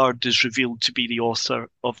in the third is revealed to be the author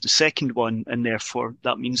of the second one, and therefore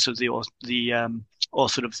that means they're the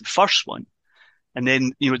author of the first one. And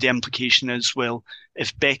then, you know, the implication is, well,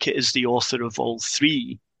 if Beckett is the author of all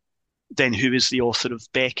three, then who is the author of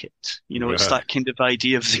Beckett? You know, it's that kind of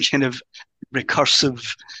idea of the kind of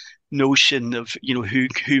recursive notion of, you know, who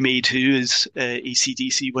made who, as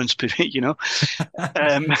AC/DC once put it, you know.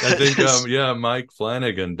 I think, Mike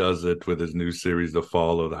Flanagan does it with his new series, The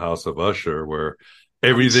Fall of the House of Usher, where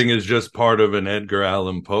everything is just part of an Edgar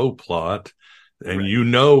Allan Poe plot. And you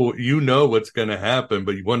know what's going to happen,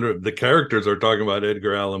 but you wonder, the characters are talking about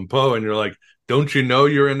Edgar Allan Poe, and you're like, don't you know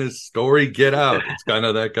you're in his story? Get out. It's kind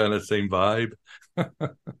of that kind of same vibe.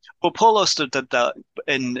 Well, Paul Auster did that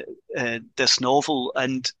in this novel,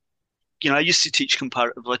 and you know, I used to teach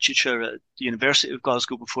comparative literature at the University of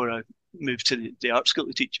Glasgow before I moved to the art school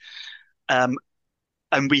to teach. And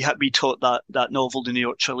we taught that novel, the New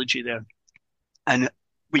York Trilogy, there. And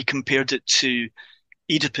we compared it to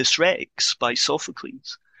Oedipus Rex by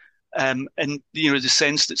Sophocles. And, you know, the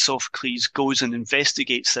sense that Sophocles goes and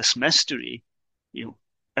investigates this mystery, you know,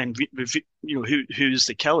 and, you know, who's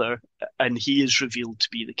the killer, and he is revealed to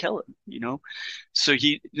be the killer, you know. So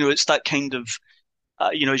you know, it's that kind of,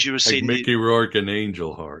 you know, as you were saying, like Mickey Rourke and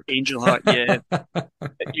Angel Heart. Angel Heart, yeah.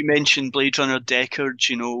 You mentioned Blade Runner, Deckard,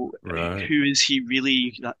 you know, who is he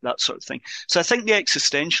really, that sort of thing. So I think the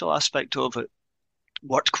existential aspect of it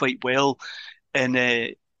worked quite well in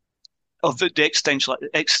of the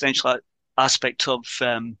existential aspect of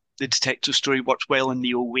the detective story worked well in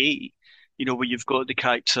the OA, you know, where you've got the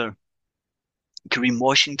character Kareem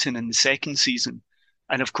Washington in the second season.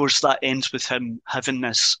 And of course that ends with him having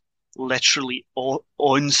this literally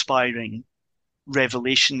awe-inspiring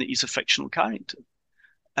revelation that he's a fictional character.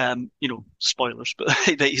 You know, spoilers, but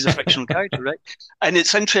that he's a fictional character, right? And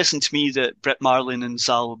it's interesting to me that Brit Marlin and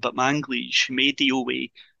Zal Batmanglij, who made the OA,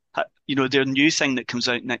 you know, their new thing that comes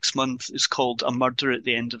out next month is called A Murder at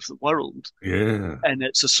the End of the World. Yeah. And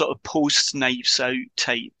it's a sort of post-Knives Out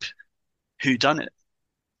type whodunit.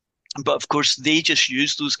 But of course, they just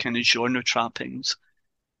use those kind of genre trappings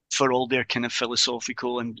for all their kind of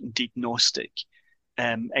philosophical and indeed Gnostic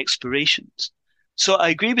explorations. So I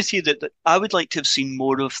agree with you that I would like to have seen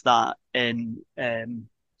more of that in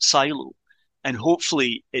Silo, and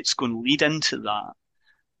hopefully it's going to lead into that.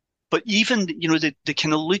 But even, you know, the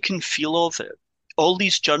kind of look and feel of it, all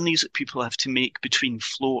these journeys that people have to make between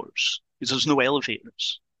floors, because there's no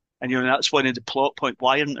elevators. And, you know, that's one of the plot points.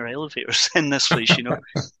 Why aren't there elevators in this place, you know?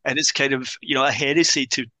 And it's kind of, you know, a heresy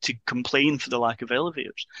to complain for the lack of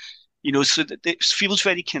elevators. You know, so that it feels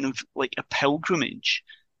very kind of like a pilgrimage,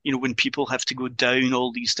 you know, when people have to go down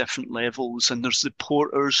all these different levels. And there's the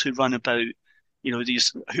porters who run about, you know,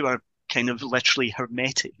 these who are kind of literally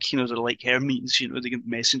hermetic, you know, they're like Hermes, you know, they get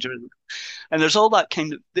messenger. And there's all that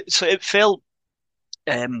kind of, so it felt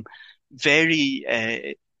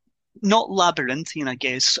very, not labyrinthine, I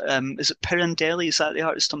guess. Is it Pirandelli? Is that the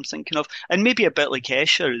artist I'm thinking of? And maybe a bit like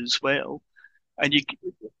Escher as well. And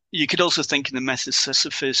you could also think in the myth of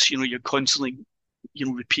Sisyphus, you know, you're constantly, you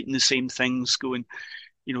know, repeating the same things, going,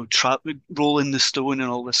 you know, rolling the stone and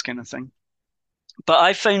all this kind of thing. But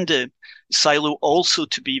I found Silo also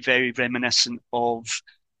to be very reminiscent of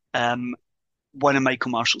one of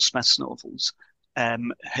Michael Marshall Smith's novels.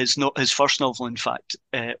 His first novel, in fact,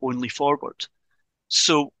 Only Forward.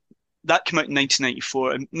 So that came out in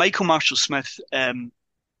 1994. And Michael Marshall Smith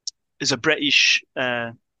is a British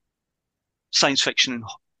science fiction and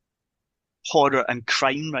horror and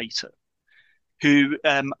crime writer who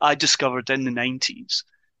I discovered in the 90s.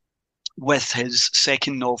 with his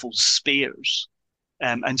second novel, Spares.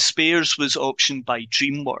 And Spares was optioned by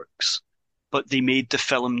DreamWorks, but they made the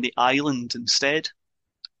film The Island instead,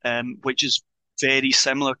 which is very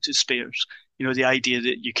similar to Spares. You know, the idea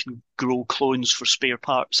that you can grow clones for spare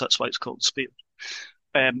parts, that's why it's called Spares.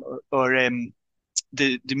 The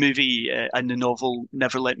movie and the novel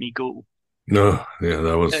Never Let Me Go. No, yeah,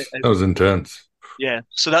 that was intense. Yeah,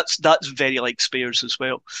 so that's very like Spares as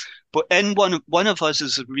well. But in One of Us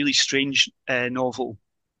is a really strange novel.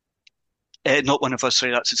 Not One of Us,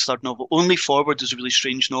 sorry, that's his third novel. Only Forward is a really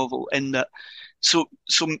strange novel in that. So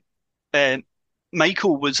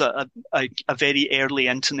Michael was a very early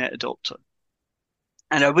internet adopter,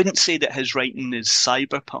 and I wouldn't say that his writing is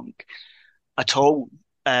cyberpunk at all.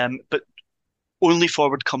 But Only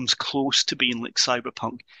Forward comes close to being like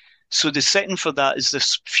cyberpunk. So the setting for that is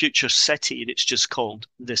this future city that's just called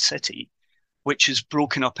The City, which is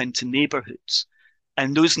broken up into neighborhoods.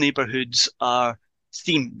 And those neighborhoods are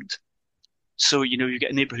themed. So, you know, you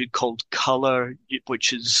get a neighborhood called Color,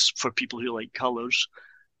 which is for people who like colors.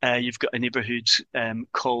 You've got a neighborhood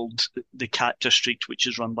called the Cat District, which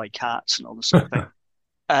is run by cats and all this sort of thing.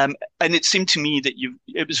 And it seemed to me that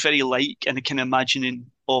it was very like in a kind of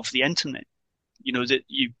imagining of the internet. You know, that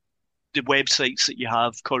the websites that you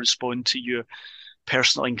have correspond to your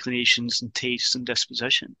personal inclinations and tastes and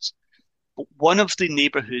dispositions. But one of the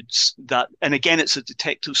neighborhoods and again, it's a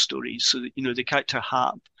detective story, so that, you know, the character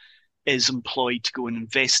Hap is employed to go and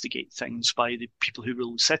investigate things by the people who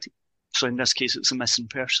rule the city. So in this case, it's a missing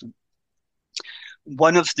person.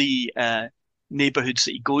 One of the neighborhoods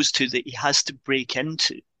that he goes to that he has to break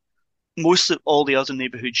into. Most of all the other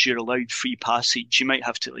neighborhoods, you're allowed free passage. You might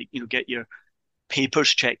have to, like, you know, get your papers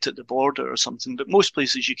checked at the border or something, but most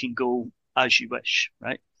places you can go as you wish,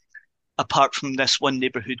 right? Apart from this one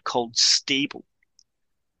neighborhood called Stable.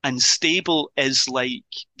 And Stable is like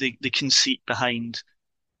the conceit behind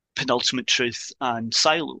Penultimate Truth and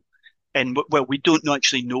Silo. And well, we don't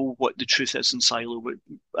actually know what the truth is in Silo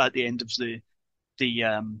at the end of the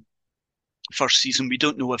first season. We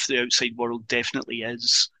don't know if the outside world definitely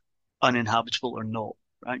is uninhabitable or not,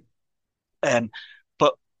 right?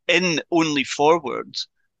 But in Only Forward,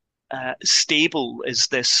 Stable is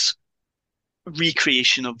this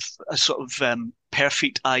recreation of a sort of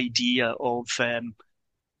perfect idea of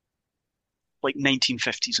like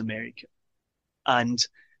 1950s America. And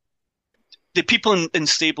the people in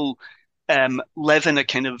Stable live in a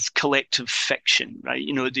kind of collective fiction, right?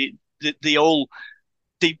 You know, they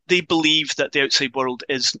believe that the outside world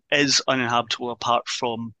is uninhabitable apart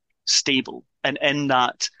from Stable, and in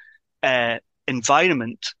that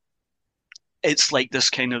environment, it's like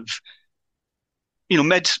this kind of, you know,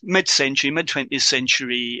 mid-century, mid-20th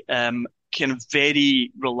century, kind of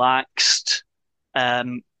very relaxed,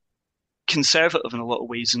 conservative in a lot of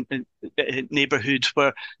ways, in neighborhood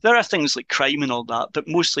where there are things like crime and all that, but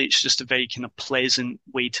mostly it's just a very kind of pleasant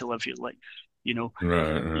way to live your life. You know,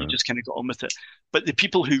 right. You just kind of got on with it. But the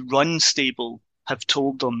people who run Stable have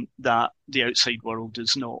told them that the outside world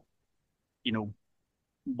is not, you know,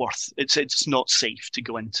 it's not safe to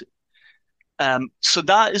go into. So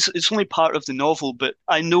that it's only part of the novel, but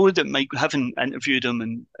I know that Mike, having interviewed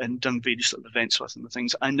him and done various sort of events with him and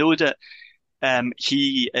things, I know that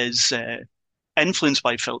he is influenced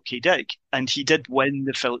by Philip K. Dick, and he did win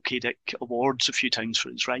the Philip K. Dick Awards a few times for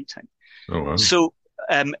his writing. Oh, wow. So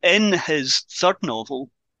in his third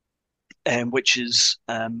novel, which is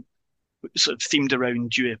sort of themed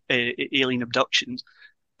around alien abductions,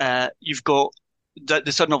 you've got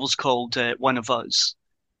the third novel's called One of Us.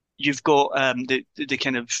 You've got the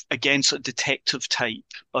kind of, again, sort of detective type,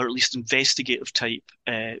 or at least investigative type,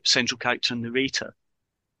 central character and narrator,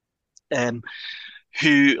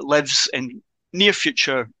 who lives in near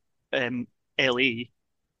future LA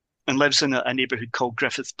and lives in a neighborhood called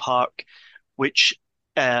Griffith Park, which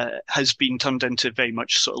has been turned into very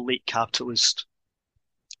much sort of late capitalist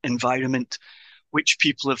environment, which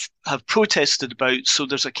people have protested about. So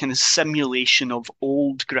there's a kind of simulation of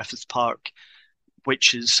old Griffith Park,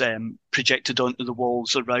 which is projected onto the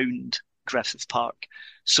walls around Griffith Park,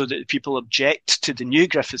 so that people object to the new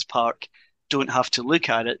Griffith Park don't have to look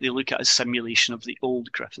at it. They look at a simulation of the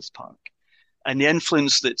old Griffith Park. And the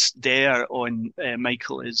influence that's there on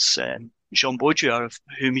Michael is Jean Baudrillard, of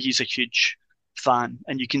whom he's a huge fan.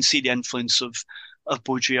 And you can see the influence of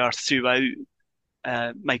Baudrillard throughout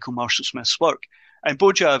Michael Marshall Smith's work. And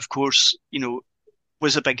Baudrillard, of course, you know,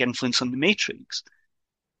 was a big influence on The Matrix.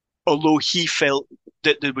 Although he felt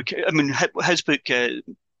that his book,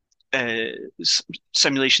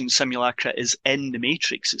 Simulation Simulacra, is in The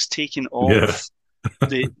Matrix. It's taken off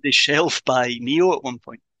the shelf by Neo at one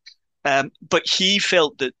point. But he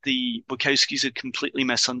felt that the Wachowskis had completely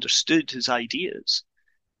misunderstood his ideas.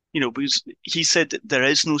 Because he said that there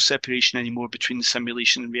is no separation anymore between the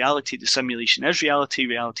simulation and reality. The simulation is reality,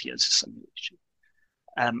 reality is a simulation.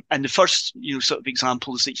 And the first, sort of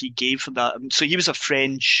examples that he gave for that. So he was a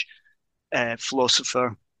French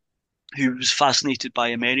philosopher who was fascinated by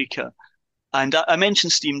America. And I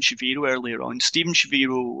mentioned Stephen Shaviro earlier on. Stephen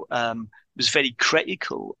Shaviro was very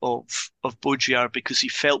critical of Baudrillard because he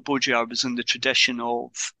felt Baudrillard was in the tradition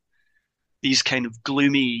of these kind of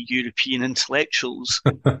gloomy European intellectuals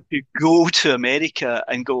who go to America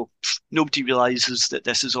and go, nobody realizes that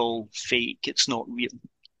this is all fake. It's not real.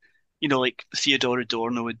 Like Theodor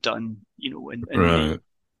Adorno had done, in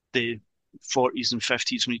the 40s and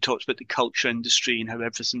 50s when he talked about the culture industry and how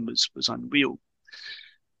everything was unreal.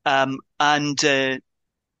 And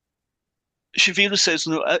Shaviro says,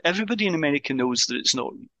 no, everybody in America knows that it's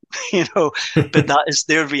not real, but that is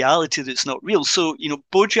their reality, that it's not real. So,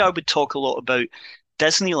 Baudrillard would talk a lot about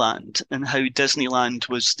Disneyland and how Disneyland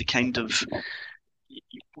was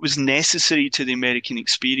was necessary to the American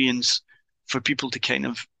experience for people to kind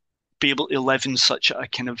of be able to live in such a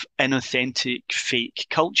kind of inauthentic, fake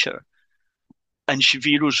culture. And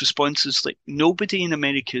Shaviro's response is like, nobody in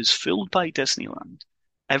America is fooled by Disneyland.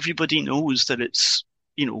 Everybody knows that it's,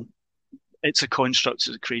 it's a construct,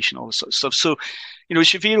 it's a creation, all this sort of stuff. So,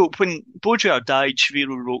 Shaviro, when Baudrillard died,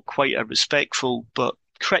 Shaviro wrote quite a respectful but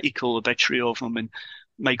critical obituary of him, and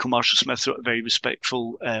Michael Marshall Smith wrote a very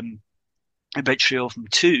respectful obituary of him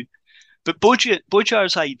too. But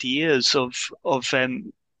Baudrillard's ideas of are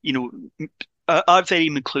very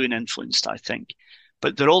McLuhan influenced, I think,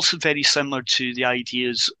 but they're also very similar to the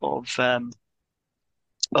ideas of Guy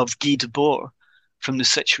Debord from the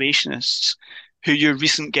Situationists, who your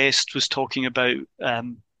recent guest was talking about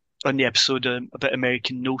on the episode about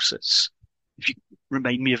American Gnosis. If you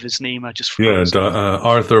remind me of his name, I just forgot.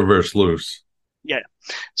 Arthur Versluis. Yeah.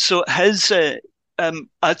 So his, I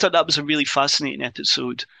thought that was a really fascinating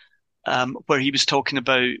episode where he was talking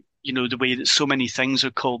about, the way that so many things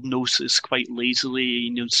are called Gnosis quite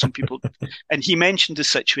lazily. Some people, and he mentioned the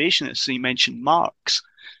Situationists, and he mentioned Marx.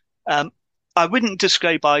 I wouldn't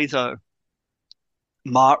describe either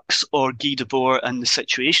Marx or Guy Debord and the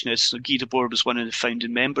Situationists. So Guy Debord was one of the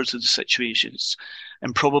founding members of the Situationists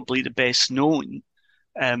and probably the best known,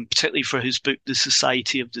 particularly for his book, The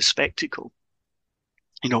Society of the Spectacle,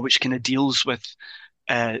 which kind of deals with,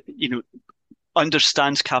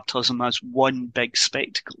 understands capitalism as one big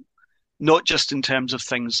spectacle, not just in terms of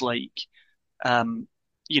things like,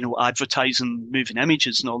 advertising moving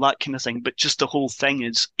images and all that kind of thing, but just the whole thing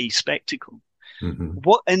is a spectacle. Mm-hmm.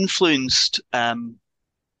 What influenced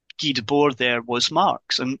Guy Debord there was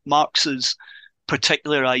Marx, and Marx's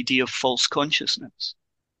particular idea of false consciousness.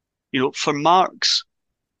 For Marx,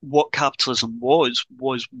 what capitalism was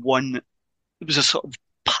it was a sort of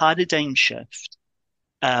paradigm shift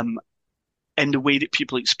in the way that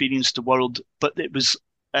people experienced the world, but it was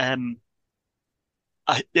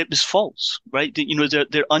false, right?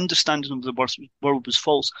 Their understanding of the world was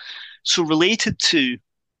false. So related to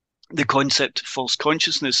the concept of false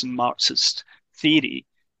consciousness in Marxist theory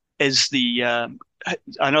is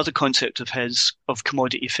another concept of his of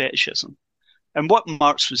commodity fetishism. And what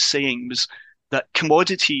Marx was saying was that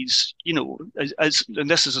commodities, and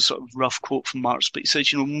this is a sort of rough quote from Marx, but he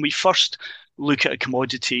says, when we first look at a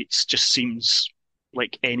commodity, it just seems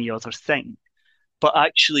like any other thing. But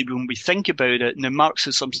actually, when we think about it, now Marx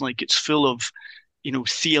says something like it's full of,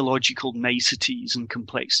 theological niceties and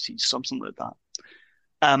complexities, something like that.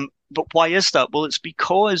 But why is that? Well, it's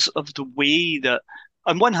because of the way that,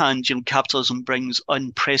 on one hand, capitalism brings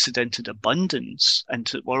unprecedented abundance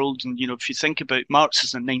into the world. And, if you think about Marx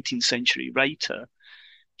as a 19th century writer,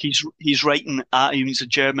 he's writing, he's a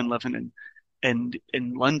German living in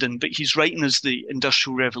London, but he's writing as the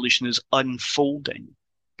Industrial Revolution is unfolding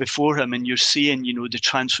before him. And you're seeing, the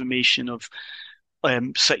transformation of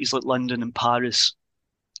cities like London and Paris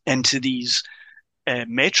into these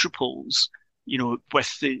metropoles,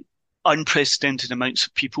 with the unprecedented amounts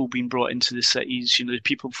of people being brought into the cities. The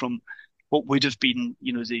people from what would have been,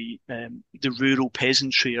 the rural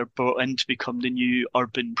peasantry are brought in to become the new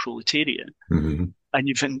urban proletariat. Mm-hmm. And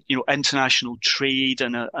you've, international trade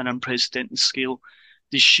on an unprecedented scale.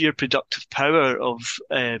 The sheer productive power of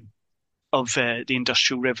the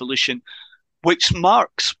Industrial Revolution, which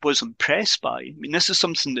Marx was impressed by. I mean, this is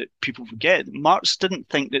something that people forget. Marx didn't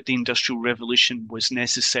think that the Industrial Revolution was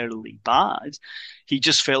necessarily bad. He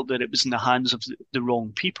just felt that it was in the hands of the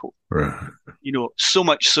wrong people. Right. So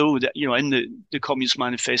much so that, in the Communist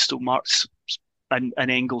Manifesto, Marx and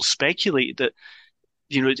Engels speculated that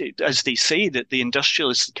as they say, that the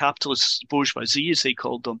industrialists, the capitalists, bourgeoisie, as they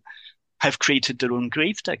called them, have created their own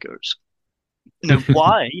gravediggers. Now,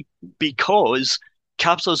 why? Because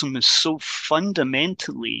capitalism is so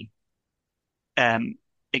fundamentally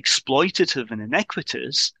exploitative and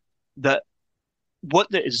iniquitous that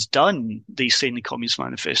what that is done, they say in the Communist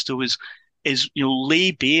Manifesto, is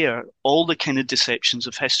lay bare all the kind of deceptions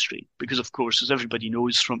of history. Because, of course, as everybody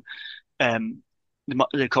knows from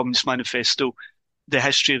the Communist Manifesto, the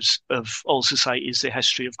history of all society is the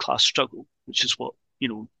history of class struggle, which is what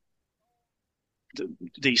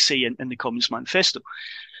they say in the Communist Manifesto.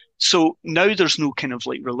 So now there's no kind of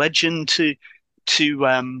like religion to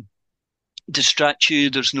distract you.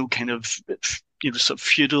 There's no kind of sort of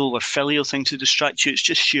feudal or filial thing to distract you. It's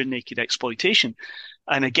just sheer naked exploitation.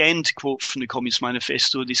 And again, to quote from the Communist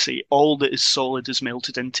Manifesto, they say all that is solid is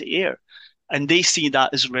melted into air, and they see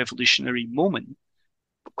that as a revolutionary moment.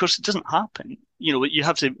 Of course, it doesn't happen. You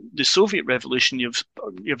have the Soviet Revolution. You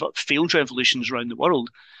have failed revolutions around the world.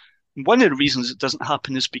 One of the reasons it doesn't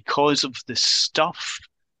happen is because of the stuff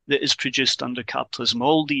that is produced under capitalism.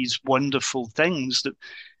 All these wonderful things that,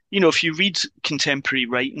 if you read contemporary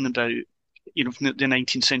writing about, from the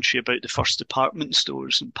 19th century about the first department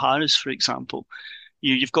stores in Paris, for example,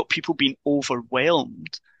 you've got people being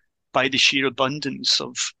overwhelmed by the sheer abundance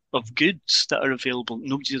of goods that are available.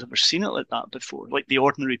 Nobody's ever seen it like that before. Like the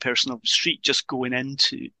ordinary person on the street just going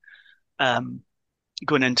into a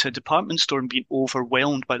department store and being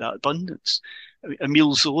overwhelmed by that abundance.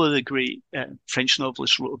 Émile Zola, the great French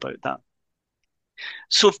novelist, wrote about that.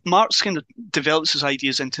 So if Marx kind of develops his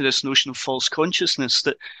ideas into this notion of false consciousness,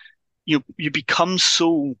 that you become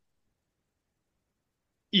so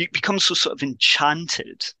sort of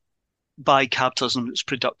enchanted by capitalism, its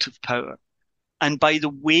productive power, and by the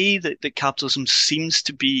way that capitalism seems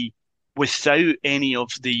to be without any of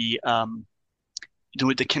the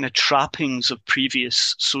the kind of trappings of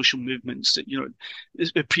previous social movements,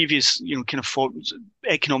 that previous kind of forms,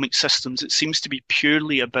 economic systems. It seems to be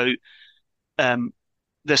purely about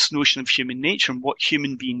this notion of human nature and what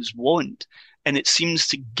human beings want, and it seems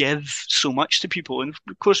to give so much to people. And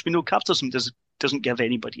of course, we know capitalism doesn't give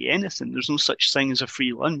anybody anything. There's no such thing as a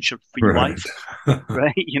free lunch or free life,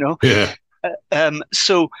 right? Yeah.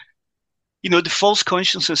 So, the false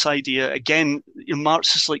consciousness idea, again,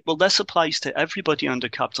 Marx is like, well, this applies to everybody under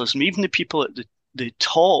capitalism. Even the people at the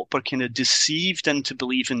top are kind of deceived into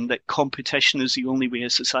believing that competition is the only way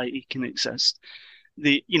a society can exist.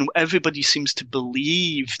 Everybody seems to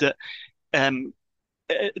believe that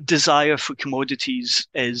desire for commodities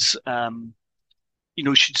is,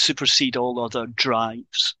 should supersede all other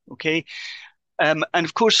drives. Okay, and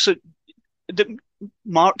of course,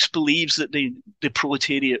 Marx believes that the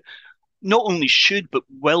proletariat not only should but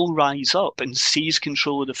will rise up and seize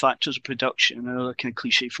control of the factors of production. Another kind of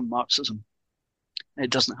cliche from Marxism.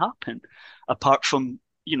 It doesn't happen, apart from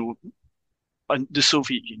the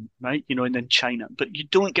Soviet Union, right? And then China. But you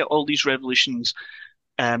don't get all these revolutions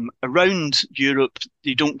around Europe.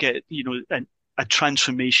 You don't get a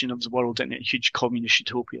transformation of the world into a huge communist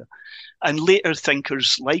utopia. And later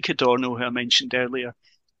thinkers like Adorno, who I mentioned earlier,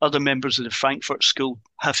 other members of the Frankfurt School,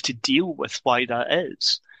 have to deal with why that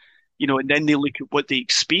is. And then they look at what the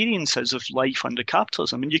experience is of life under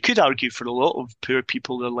capitalism. And you could argue for a lot of poor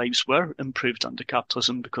people, their lives were improved under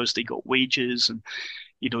capitalism because they got wages and,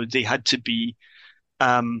 they had to be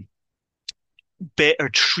better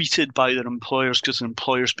treated by their employers because their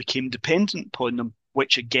employers became dependent upon them,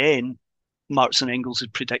 which again, Marx and Engels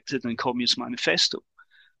had predicted in the Communist Manifesto.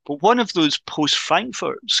 But one of those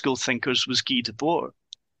post-Frankfurt School thinkers was Guy Debord,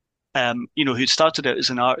 who started out as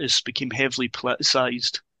an artist, became heavily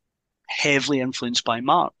politicized, heavily influenced by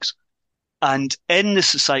Marx. And in the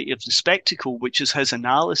Society of the Spectacle, which is his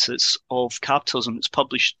analysis of capitalism, it's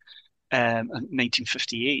published in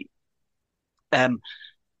 1958,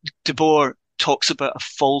 Debord talks about a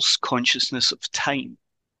false consciousness of time.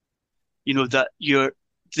 That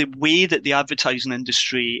the way that the advertising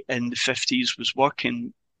industry in the 50s was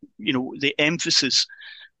working, the emphasis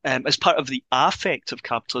as part of the affect of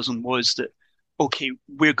capitalism was that, okay,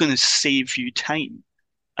 we're going to save you time.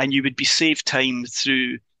 And you would be saved time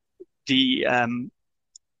through the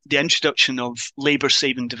introduction of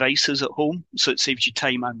labour-saving devices at home, so it saves you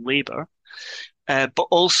time and labour, but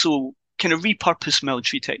also kind of repurpose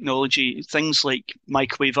military technology, things like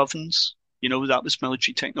microwave ovens. That was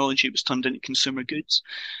military technology. It was turned into consumer goods.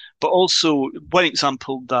 But also, one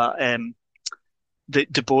example that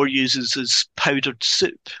Debord uses is powdered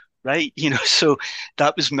soup, right? So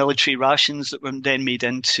that was military rations that were then made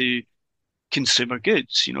into consumer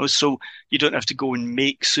goods, so you don't have to go and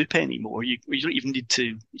make soup anymore. You don't even need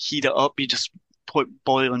to heat it up. You just put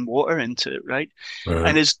boiling water into it, right? Right.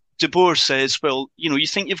 And as De Boer says, well, you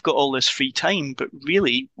think you've got all this free time, but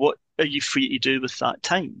really, what are you free to do with that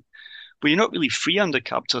time? Well, you're not really free under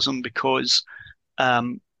capitalism because,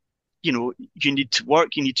 you need to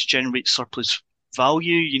work, you need to generate surplus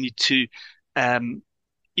value, you need to,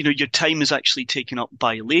 your time is actually taken up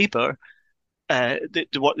by labor, the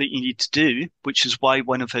work that you need to do, which is why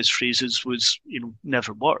one of his phrases was,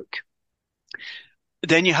 never work.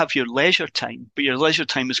 Then you have your leisure time, but your leisure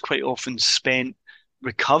time is quite often spent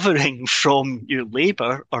recovering from your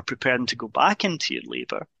labor or preparing to go back into your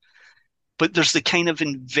labor. But there's the kind of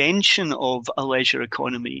invention of a leisure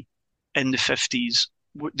economy in the 50s,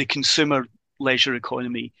 the consumer leisure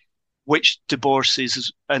economy, which De Boer says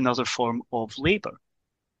is another form of labor,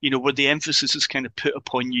 where the emphasis is kind of put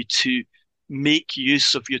upon you to make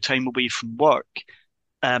use of your time away from work.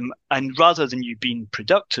 And rather than you being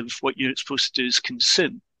productive, what you're supposed to do is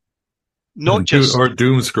consume. Not just or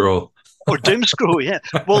doom scroll. Or doom scroll, yeah.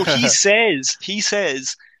 Well, he says,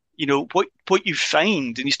 what you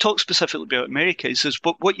find, and he's talked specifically about America, he says,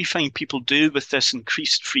 what you find people do with this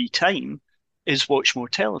increased free time is watch more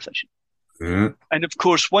television. Yeah. And of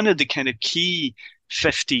course, one of the kind of key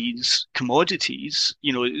 50s commodities,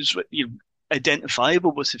 is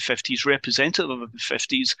identifiable with the 50s, representative of the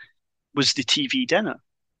 50s, was the TV dinner.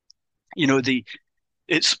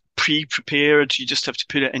 It's pre-prepared. You just have to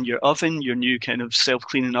put it in your oven, your new kind of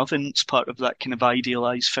self-cleaning oven. It's part of that kind of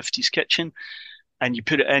idealized 50s kitchen. And you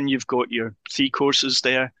put it in, you've got your 3 courses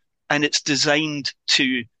there. And it's designed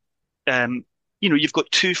to, you've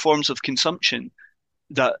got 2 forms of consumption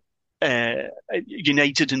that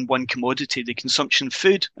united in one commodity, the consumption of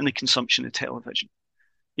food and the consumption of television.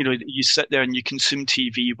 You sit there and you consume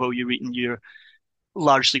TV while you're eating your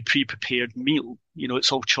largely pre-prepared meal.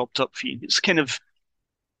 It's all chopped up for you. It's kind of,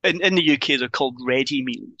 in the UK, they're called ready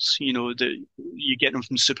meals. You get them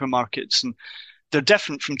from supermarkets, and they're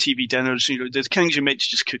different from TV dinners. The things you're meant to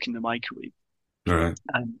just cook in the microwave. Right.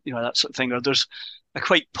 And, that sort of thing. Or there's a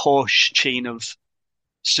quite posh chain of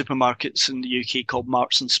supermarkets in the UK called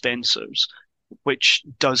Marks and Spencer's, which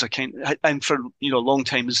does and for, a long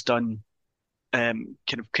time has done kind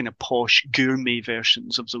of posh gourmet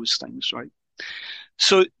versions of those things, right?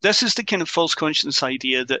 So this is the kind of false consciousness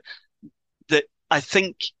idea that I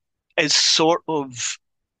think is sort of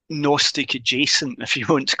Gnostic adjacent, if you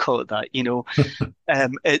want to call it that.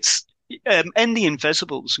 It's in The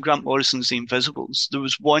Invisibles, Grant Morrison's The Invisibles. There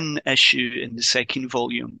was one issue in the second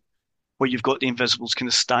volume where you've got the Invisibles kind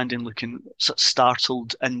of standing, looking sort of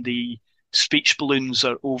startled, and the speech balloons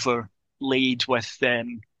are overlaid with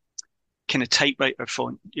kind of typewriter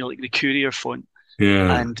font, like the Courier font.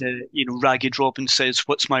 Yeah. And, Ragged Robin says,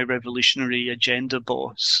 "What's my revolutionary agenda,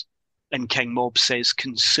 boss?" And King Mob says,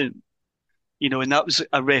 "Consume." And that was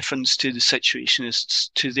a reference to the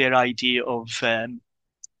Situationists, to their idea of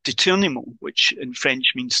détournement, which in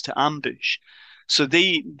French means to ambush. So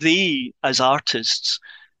they as artists,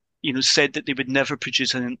 said that they would never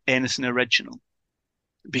produce anything original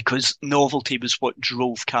because novelty was what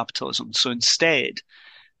drove capitalism. So instead,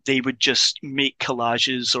 they would just make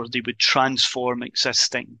collages, or they would transform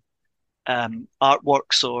existing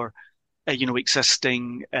artworks, or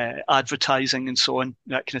existing advertising and so on,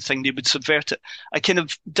 that kind of thing. They would subvert it. A kind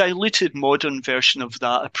of diluted modern version of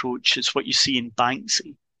that approach is what you see in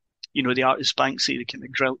Banksy. The artist Banksy, the kind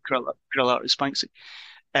of grill artist Banksy.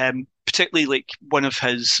 Particularly like one of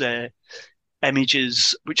his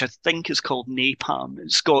images, which I think is called Napalm.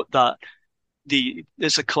 It's got that.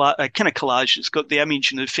 There's a kind of collage. It's got the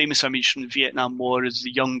image, the famous image from the Vietnam War is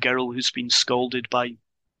the young girl who's been scalded by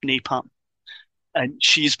napalm. And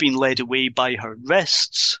she's been led away by her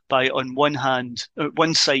wrists. On one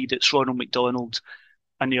side it's Ronald McDonald,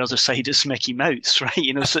 and the other side is Mickey Mouse,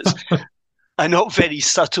 right? So it's a not very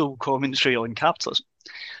subtle commentary on capitalism.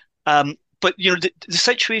 But the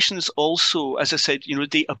situation is also, as I said,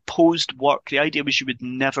 they opposed work. The idea was you would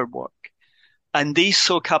never work. And they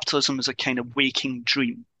saw capitalism as a kind of waking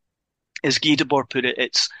dream. As Guy Debord put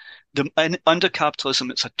it, under capitalism,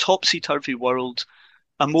 it's a topsy-turvy world.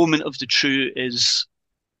 A moment of the true is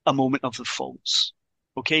a moment of the false.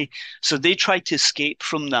 Okay? So they tried to escape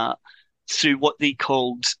from that through what they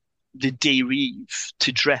called the dérive,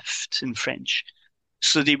 to drift in French.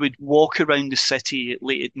 So they would walk around the city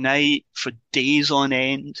late at night for days on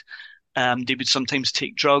end. They would sometimes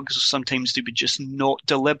take drugs, or sometimes they would just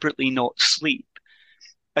deliberately not sleep,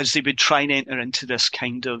 as they would try and enter into this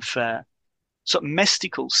kind of sort of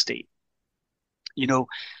mystical state,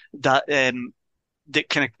 that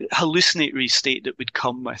kind of hallucinatory state that would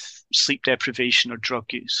come with sleep deprivation or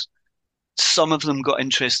drug use. Some of them got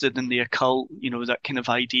interested in the occult, that kind of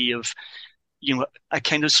idea of a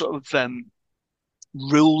kind of sort of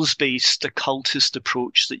rules-based occultist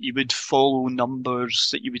approach that you would follow numbers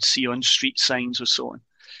that you would see on street signs or so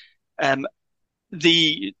on.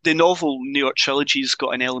 The novel New York Trilogy's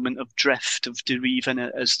got an element of drift, of derive in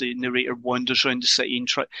it as the narrator wanders around the city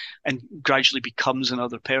and gradually becomes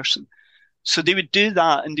another person. So they would do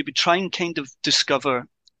that, and they would try and kind of discover.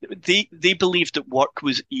 They believed that work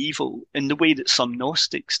was evil in the way that some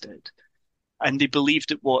Gnostics did. And they believed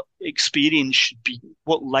that what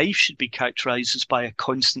life should be characterized as by a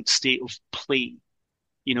constant state of play.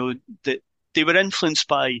 That they were influenced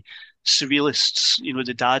by surrealists,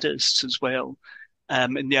 the Dadaists as well,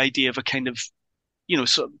 and the idea of a kind of,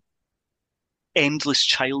 sort of endless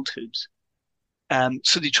childhood.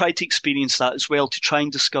 So they tried to experience that as well, to try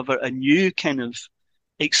and discover a new kind of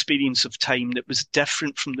experience of time that was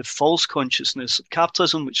different from the false consciousness of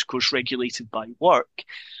capitalism, which of course regulated by work,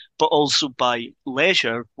 but also by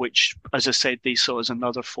leisure, which, as I said, they saw as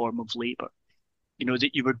another form of labor.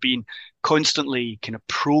 That you were being constantly kind of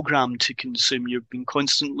programmed to consume. You're being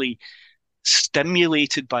constantly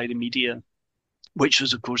stimulated by the media, which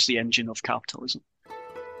was, of course, the engine of capitalism.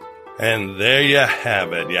 And there you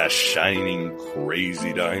have it, ya shining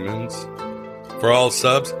crazy diamonds. For all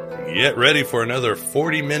subs, get ready for another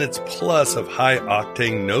 40 minutes plus of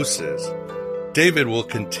high-octane Gnosis. David will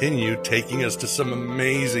continue taking us to some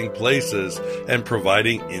amazing places and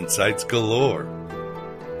providing insights galore.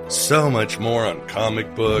 So much more on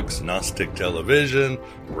comic books, Gnostic television,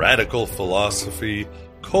 radical philosophy,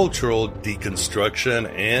 cultural deconstruction,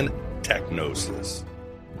 and technosis.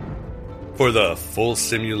 For the full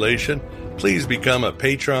simulation, please become a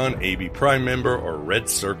Patreon, AB Prime member, or Red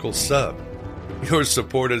Circle sub. Your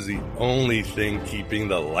support is the only thing keeping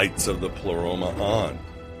the lights of the Pleroma on,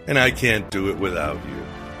 and I can't do it without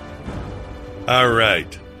you.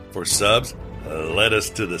 Alright, for subs, let us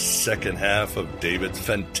to the second half of David's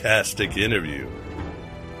fantastic interview.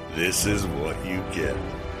 This is what you get.